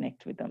to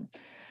connect with them.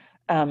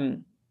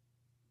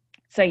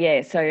 So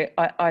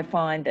I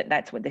find that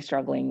that's what they're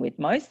struggling with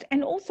most.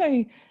 And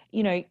also,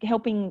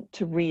 helping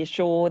to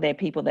reassure their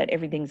people that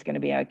everything's going to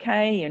be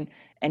okay,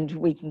 and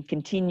we can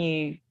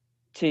continue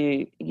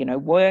to,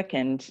 work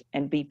and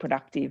be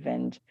productive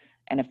and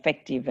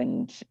effective,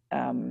 and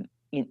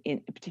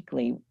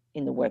particularly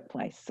in the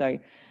workplace. So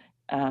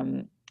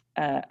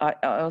I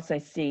also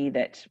see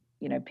that,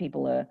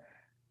 people are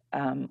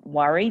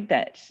worried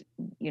that,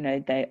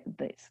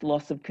 this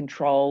loss of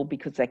control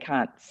because they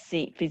can't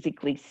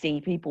physically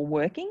see people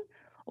working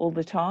all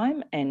the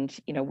time, and,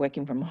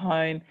 working from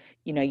home,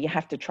 you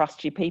have to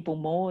trust your people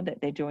more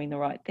that they're doing the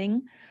right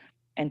thing.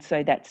 And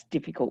so that's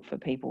difficult for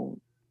people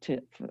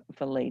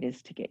for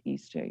leaders to get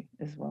used to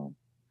as well.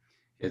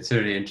 It's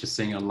really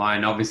interesting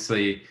online.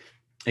 Obviously,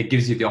 it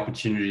gives you the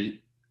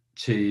opportunity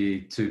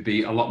to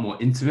be a lot more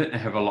intimate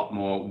and have a lot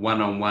more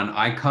one-on-one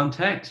eye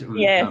contact,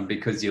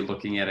 because you're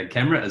looking at a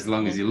camera, as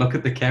long as you look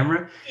at the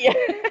camera.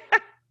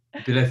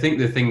 But I think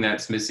the thing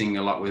that's missing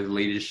a lot with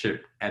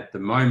leadership at the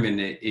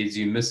moment is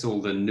you miss all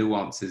the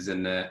nuances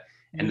and the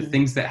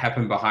things that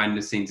happen behind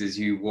the scenes as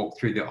you walk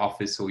through the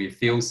office, or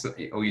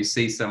you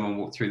see someone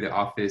walk through the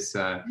office,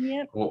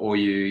 or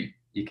you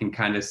can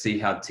kind of see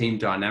how team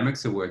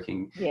dynamics are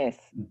working. Yes.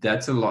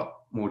 That's a lot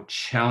more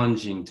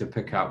challenging to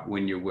pick up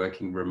when you're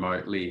working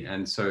remotely.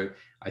 And so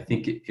I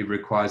think it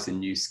requires a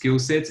new skill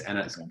sets, and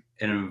it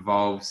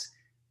involves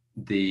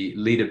the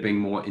leader being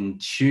more in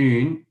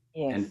tune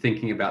and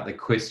thinking about the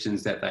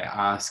questions that they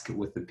ask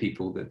with the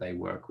people that they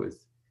work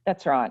with.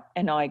 That's right.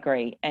 And I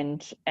agree.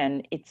 And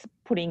it's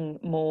putting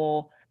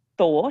more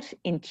thought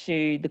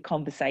into the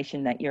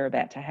conversation that you're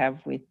about to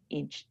have with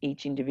each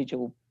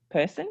individual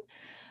person,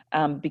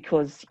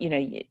 because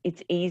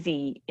it's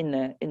easy in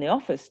the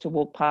office to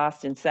walk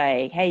past and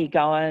say, "How you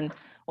going?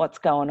 What's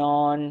going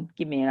on?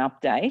 Give me an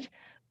update."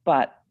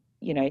 But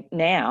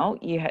now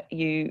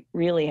you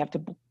really have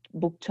to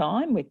book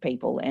time with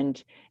people,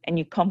 and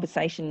your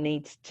conversation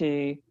needs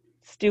to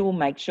still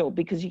make sure,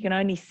 because you can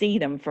only see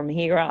them from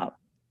here up.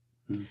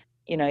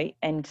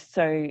 And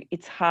so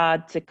it's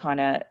hard to kind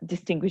of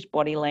distinguish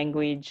body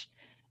language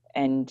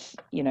and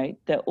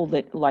all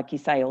the, like you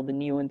say, all the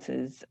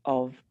nuances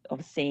of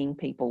seeing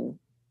people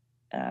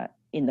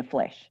in the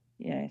flesh.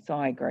 So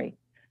I agree.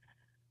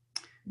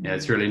 Yeah,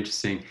 it's really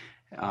interesting.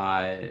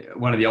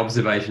 One of the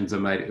observations I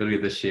made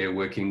earlier this year,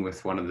 working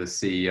with one of the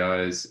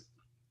CEOs,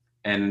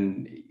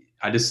 and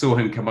I just saw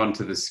him come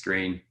onto the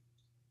screen,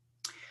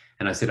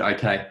 and I said,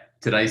 "Okay,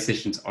 today's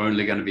session's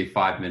only going to be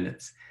 5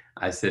 minutes."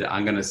 I said,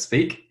 "I'm going to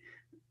speak,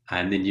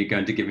 and then you're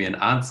going to give me an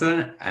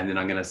answer, and then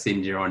I'm going to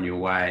send you on your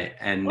way."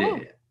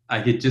 And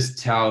I could just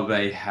tell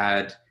they'd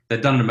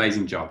done an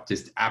amazing job,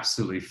 just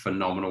absolutely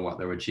phenomenal what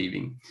they were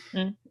achieving.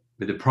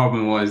 But the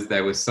problem was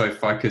they were so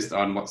focused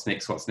on what's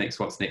next,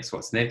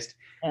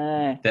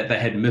 that they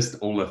had missed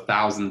all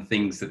 1,000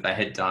 things that they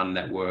had done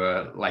that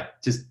were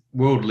like just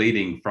world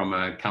leading from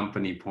a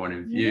company point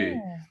of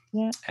view.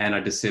 And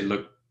I just said,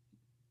 "Look,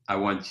 I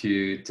want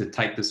you to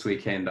take this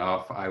weekend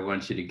off. I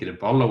want you to get a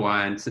bottle of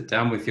wine, sit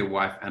down with your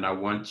wife, and I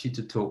want you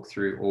to talk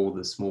through all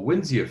the small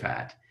wins you've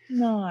had.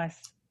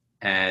 Nice.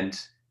 And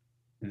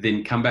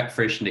then come back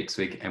fresh next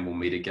week and we'll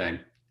meet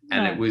again."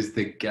 And it was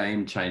the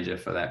game changer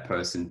for that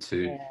person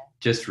to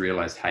just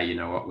realize, hey, you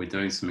know what, we're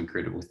doing some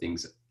incredible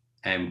things,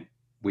 and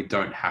we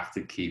don't have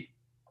to keep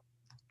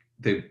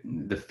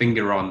the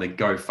finger on the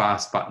go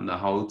fast button the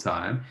whole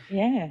time.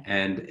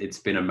 And it's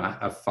been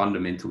a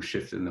fundamental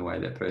shift in the way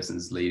that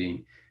person's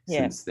leading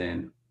since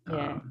then.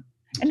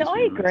 And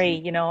I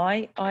agree.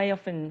 I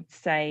often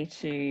say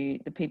to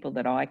the people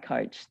that I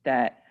coach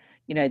that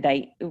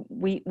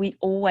we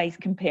always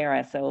compare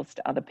ourselves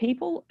to other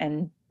people,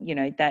 and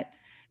that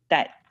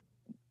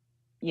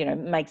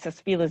makes us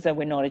feel as though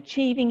we're not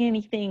achieving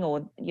anything,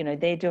 or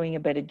they're doing a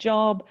better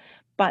job.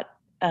 But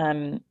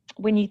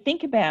when you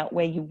think about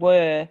where you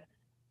were,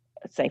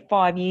 say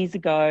 5 years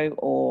ago,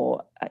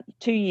 or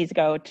 2 years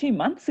ago, or 2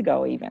 months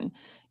ago even,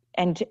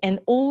 and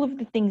all of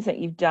the things that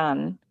you've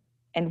done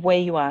and where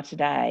you are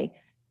today,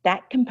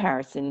 that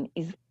comparison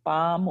is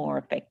far more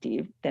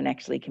effective than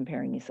actually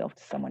comparing yourself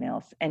to someone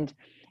else. And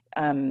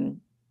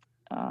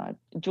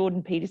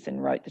Jordan Peterson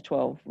wrote the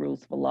 12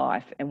 Rules for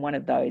Life, and one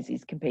of those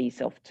is compare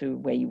yourself to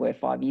where you were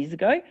 5 years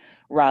ago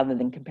rather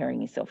than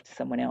comparing yourself to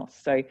someone else.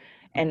 So,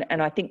 and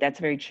I think that's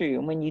very true.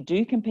 And when you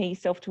do compare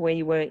yourself to where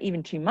you were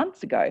even 2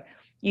 months ago,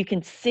 you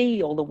can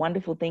see all the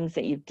wonderful things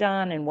that you've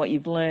done and what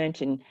you've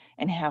learnt, and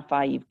how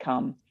far you've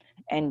come.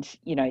 And,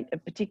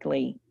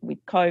 particularly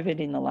with COVID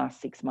in the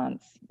last 6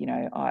 months,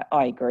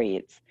 I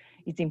agree.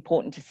 It's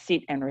important to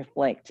sit and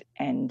reflect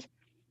and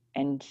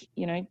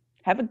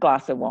have a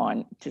glass of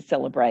wine to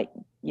celebrate,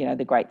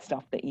 the great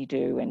stuff that you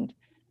do, and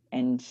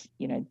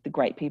the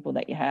great people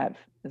that you have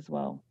as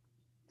well.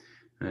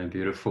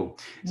 Beautiful.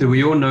 So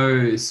we all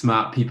know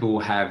smart people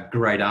have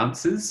great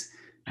answers,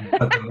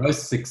 but the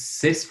most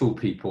successful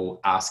people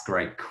ask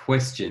great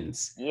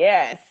questions.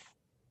 Yes.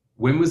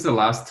 When was the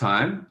last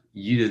time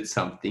you did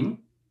something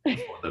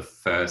for the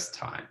first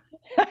time?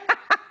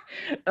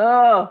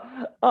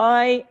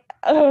 I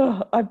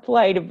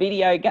played a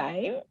video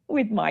game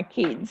with my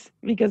kids,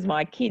 because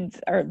my kids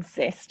are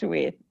obsessed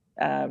with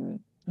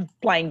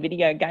playing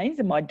video games,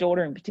 and my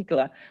daughter in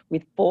particular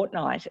with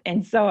Fortnite.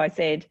 And so I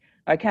said,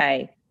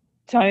 okay,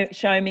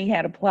 show me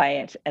how to play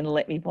it and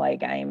let me play a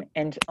game.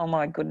 And oh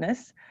my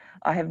goodness,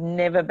 I have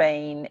never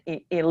been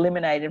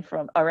eliminated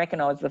from, I reckon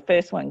I was the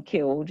first one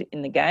killed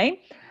in the game.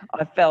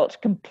 I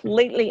felt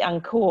completely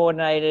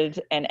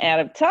uncoordinated and out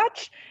of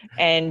touch,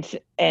 and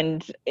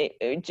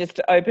it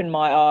just opened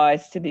my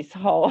eyes to this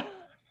whole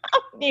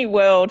new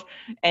world,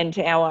 and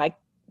how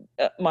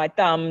my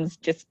thumbs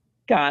just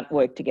can't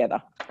work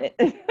together.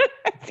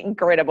 It's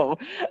incredible.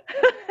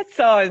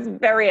 So I was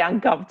very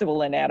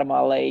uncomfortable and out of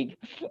my league.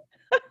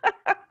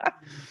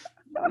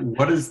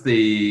 What is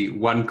the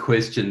one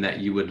question that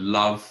you would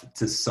love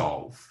to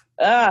solve?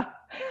 How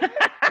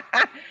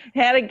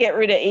to get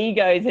rid of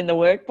egos in the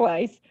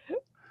workplace.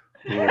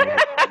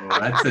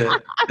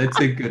 That's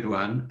a good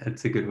one.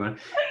 That's a good one.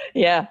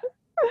 Yeah.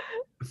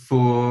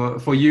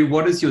 For you,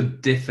 what is your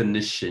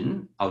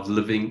definition of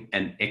living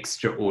an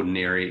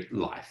extraordinary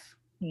life?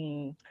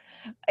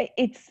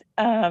 It's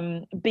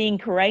being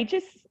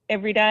courageous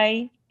every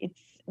day. It's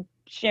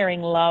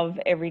sharing love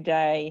every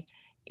day.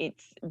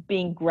 It's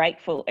being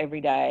grateful every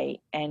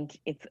day, and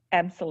it's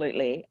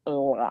absolutely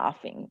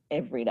laughing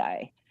every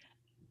day.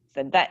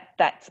 So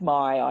that's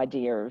my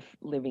idea of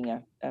living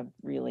a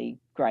really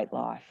great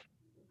life.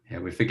 Yeah,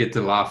 we forget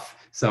to laugh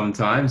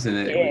sometimes,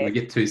 and we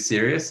get too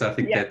serious. I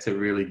think that's a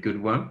really good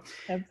one.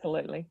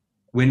 Absolutely.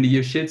 Wendy,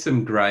 you've shared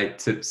some great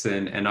tips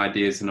and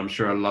ideas, and I'm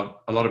sure a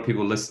lot of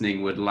people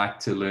listening would like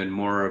to learn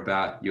more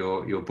about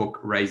your book,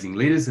 Raising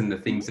Leaders, and the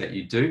things that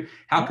you do.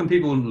 How can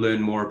people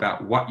learn more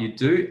about what you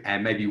do,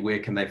 and maybe where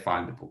can they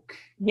find the book?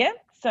 Yeah,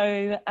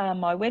 so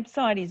my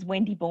website is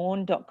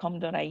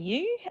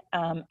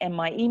wendybourne.com.au, and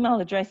my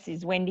email address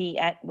is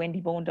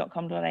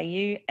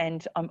wendy@wendybourne.com.au,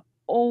 and I'm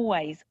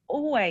always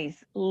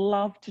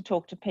love to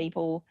talk to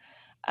people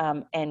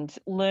and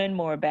learn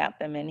more about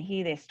them and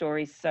hear their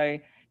stories. So,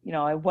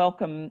 I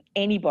welcome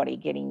anybody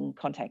getting in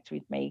contact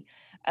with me.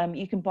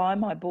 You can buy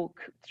my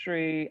book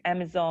through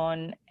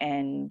Amazon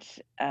and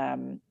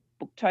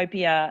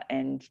Booktopia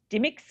and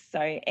Dymocks,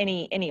 so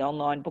any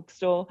online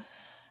bookstore.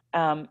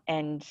 So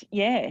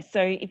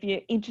if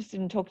you're interested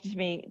in talking to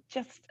me,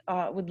 just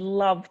would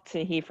love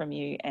to hear from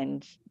you,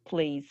 and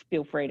please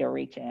feel free to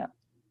reach out.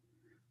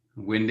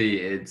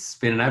 Wendy, it's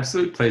been an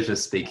absolute pleasure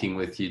speaking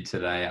with you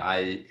today.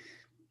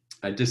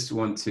 I just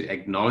want to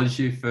acknowledge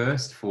you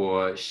first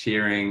for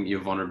sharing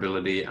your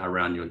vulnerability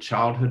around your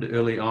childhood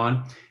early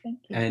on. Thank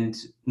you. And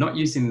not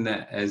using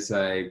that as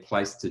a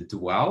place to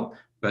dwell,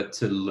 but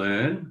to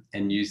learn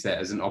and use that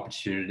as an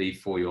opportunity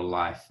for your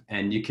life.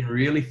 And you can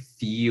really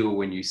feel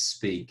when you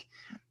speak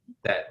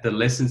that the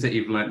lessons that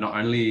you've learned, not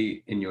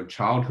only in your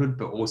childhood,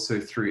 but also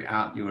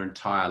throughout your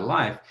entire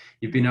life,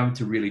 you've been able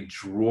to really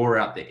draw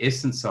out the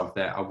essence of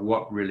that, of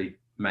what really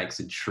makes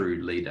a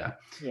true leader.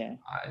 Yeah.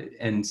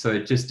 And so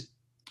just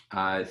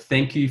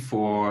thank you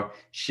for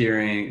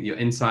sharing your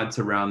insights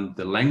around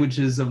the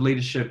languages of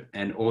leadership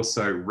and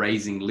also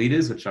raising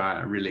leaders, which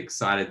I'm really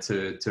excited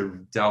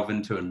to delve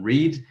into and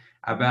read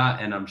about,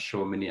 and I'm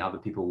sure many other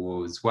people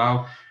will as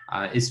well,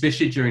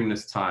 especially during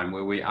this time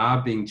where we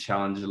are being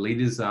challenged.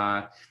 Leaders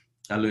are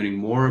learning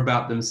more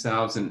about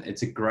themselves, and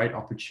it's a great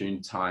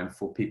opportune time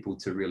for people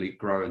to really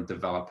grow and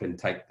develop and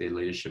take their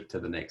leadership to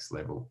the next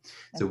level.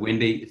 So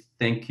Wendy,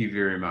 thank you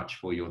very much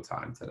for your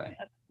time today.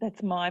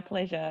 That's my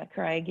pleasure,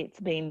 Craig. It's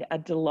been a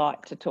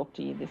delight to talk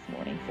to you this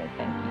morning, so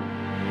thank you.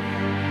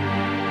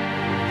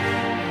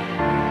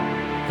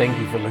 Thank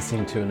you for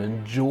listening to an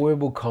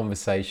enjoyable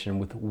conversation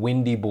with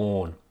Wendy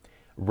Bourne,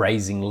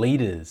 Raising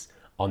Leaders,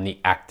 on the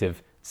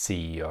Active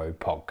CEO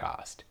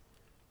podcast.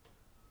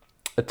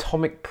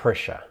 Atomic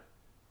pressure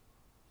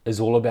is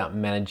all about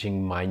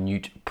managing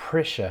minute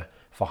pressure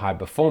for high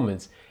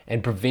performance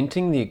and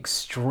preventing the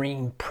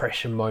extreme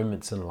pressure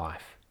moments in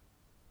life.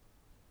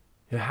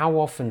 How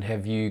often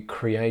have you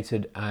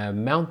created a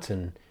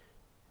mountain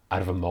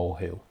out of a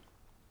molehill?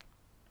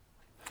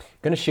 I'm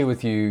going to share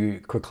with you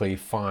quickly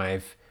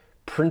 5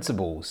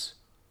 principles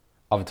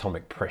of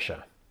atomic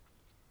pressure.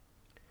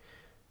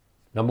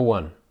 Number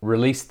 1,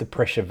 release the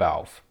pressure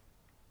valve.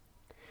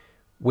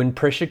 When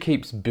pressure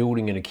keeps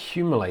building and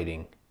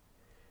accumulating,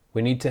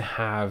 we need to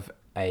have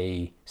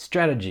a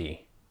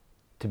strategy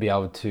to be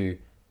able to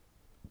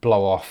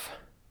blow off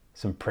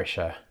some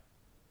pressure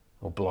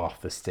or blow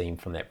off the steam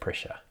from that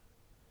pressure.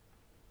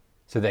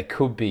 So that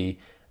could be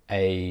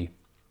going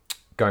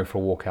for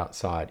a walk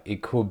outside.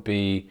 It could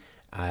be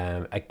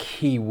a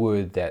key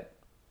word that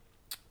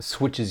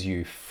switches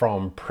you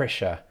from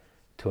pressure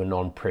to a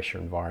non-pressure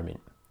environment.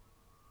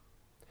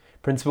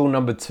 Principle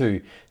number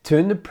 2,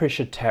 turn the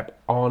pressure tap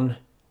on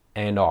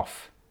and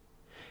off.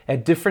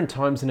 At different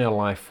times in our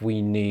life,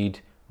 we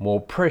need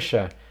more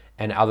pressure,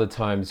 and other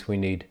times we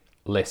need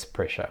less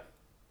pressure.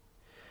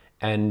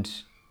 And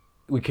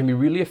we can be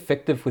really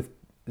effective with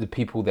the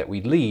people that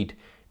we lead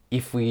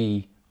if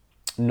we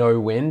know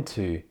when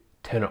to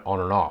turn it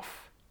on and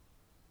off,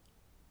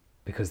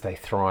 because they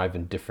thrive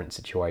in different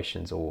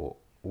situations, or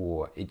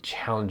it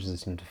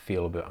challenges them to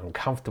feel a bit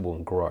uncomfortable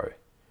and grow.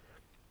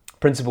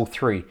 Principle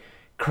 3,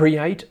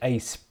 create a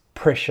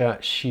pressure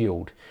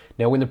shield.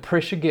 Now, when the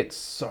pressure gets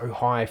so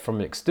high from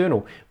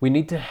external, we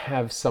need to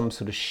have some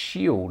sort of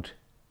shield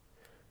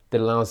that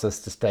allows us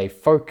to stay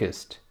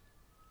focused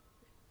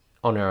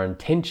on our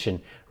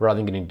intention rather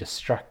than getting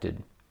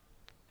distracted.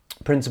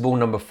 Principle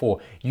number 4,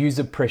 use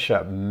a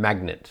pressure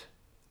magnet.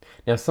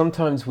 Now,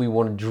 sometimes we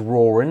want to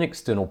draw in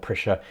external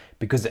pressure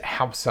because it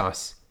helps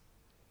us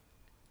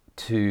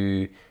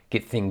to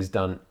get things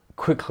done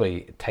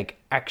quickly, take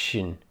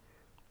action,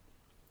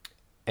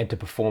 and to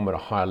perform at a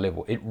higher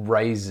level. It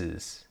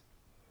raises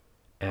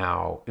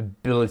our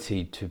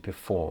ability to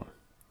perform.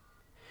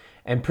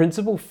 And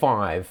principle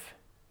 5,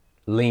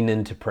 lean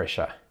into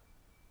pressure.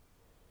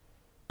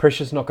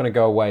 Pressure's not going to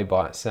go away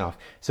by itself.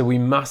 So we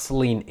must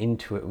lean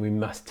into it. We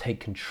must take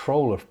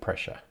control of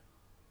pressure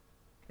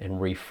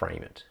and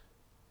reframe it.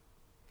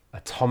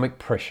 Atomic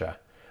pressure.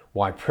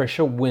 Why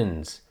pressure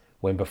wins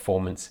when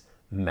performance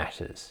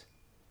matters.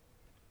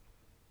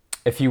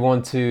 If you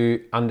want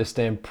to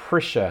understand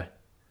pressure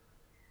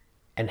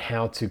and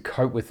how to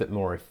cope with it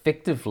more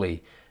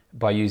effectively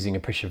by using a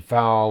pressure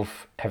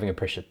valve, having a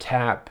pressure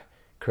tap,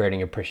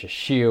 creating a pressure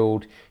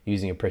shield,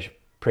 using a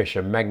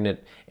pressure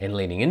magnet, and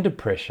leaning into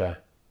pressure,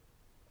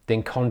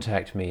 then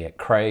contact me at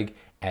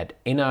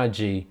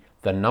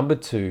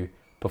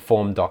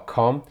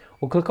craig@nrg2perform.com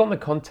or click on the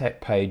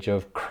contact page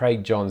of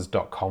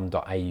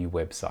craigjohns.com.au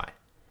website.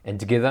 And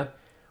together,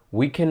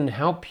 we can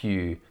help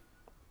you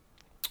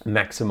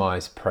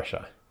maximize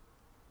pressure.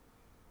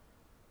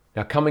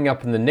 Now, coming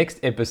up in the next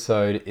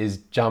episode is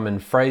Jarman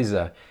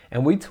Fraser,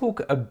 and we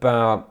talk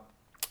about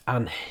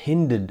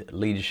unhindered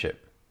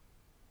leadership.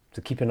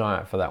 So keep an eye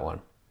out for that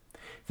one.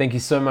 Thank you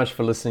so much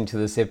for listening to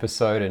this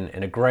episode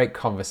and a great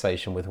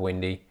conversation with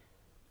Wendy.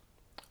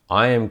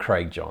 I am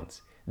Craig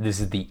Johns. This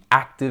is the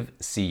Active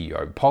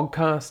CEO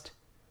podcast,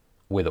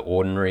 where the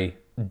ordinary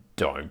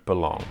don't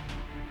belong.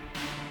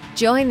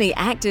 Join the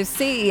Active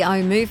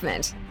CEO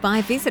movement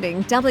by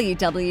visiting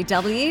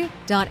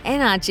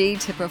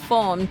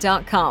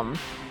www.nrg2perform.com.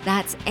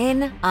 That's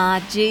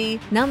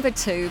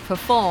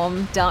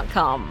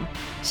NRG2perform.com.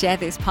 Share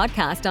this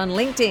podcast on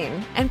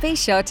LinkedIn and be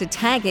sure to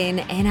tag in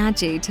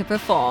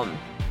NRG2Perform.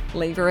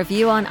 Leave a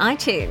review on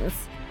iTunes.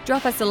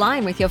 Drop us a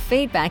line with your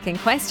feedback and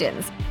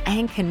questions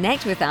and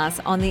connect with us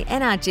on the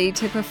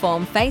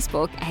NRG2Perform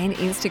Facebook and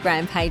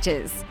Instagram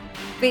pages.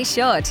 Be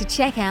sure to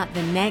check out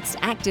the next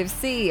Active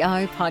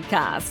CEO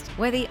podcast,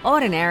 where the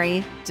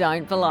ordinary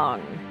don't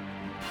belong.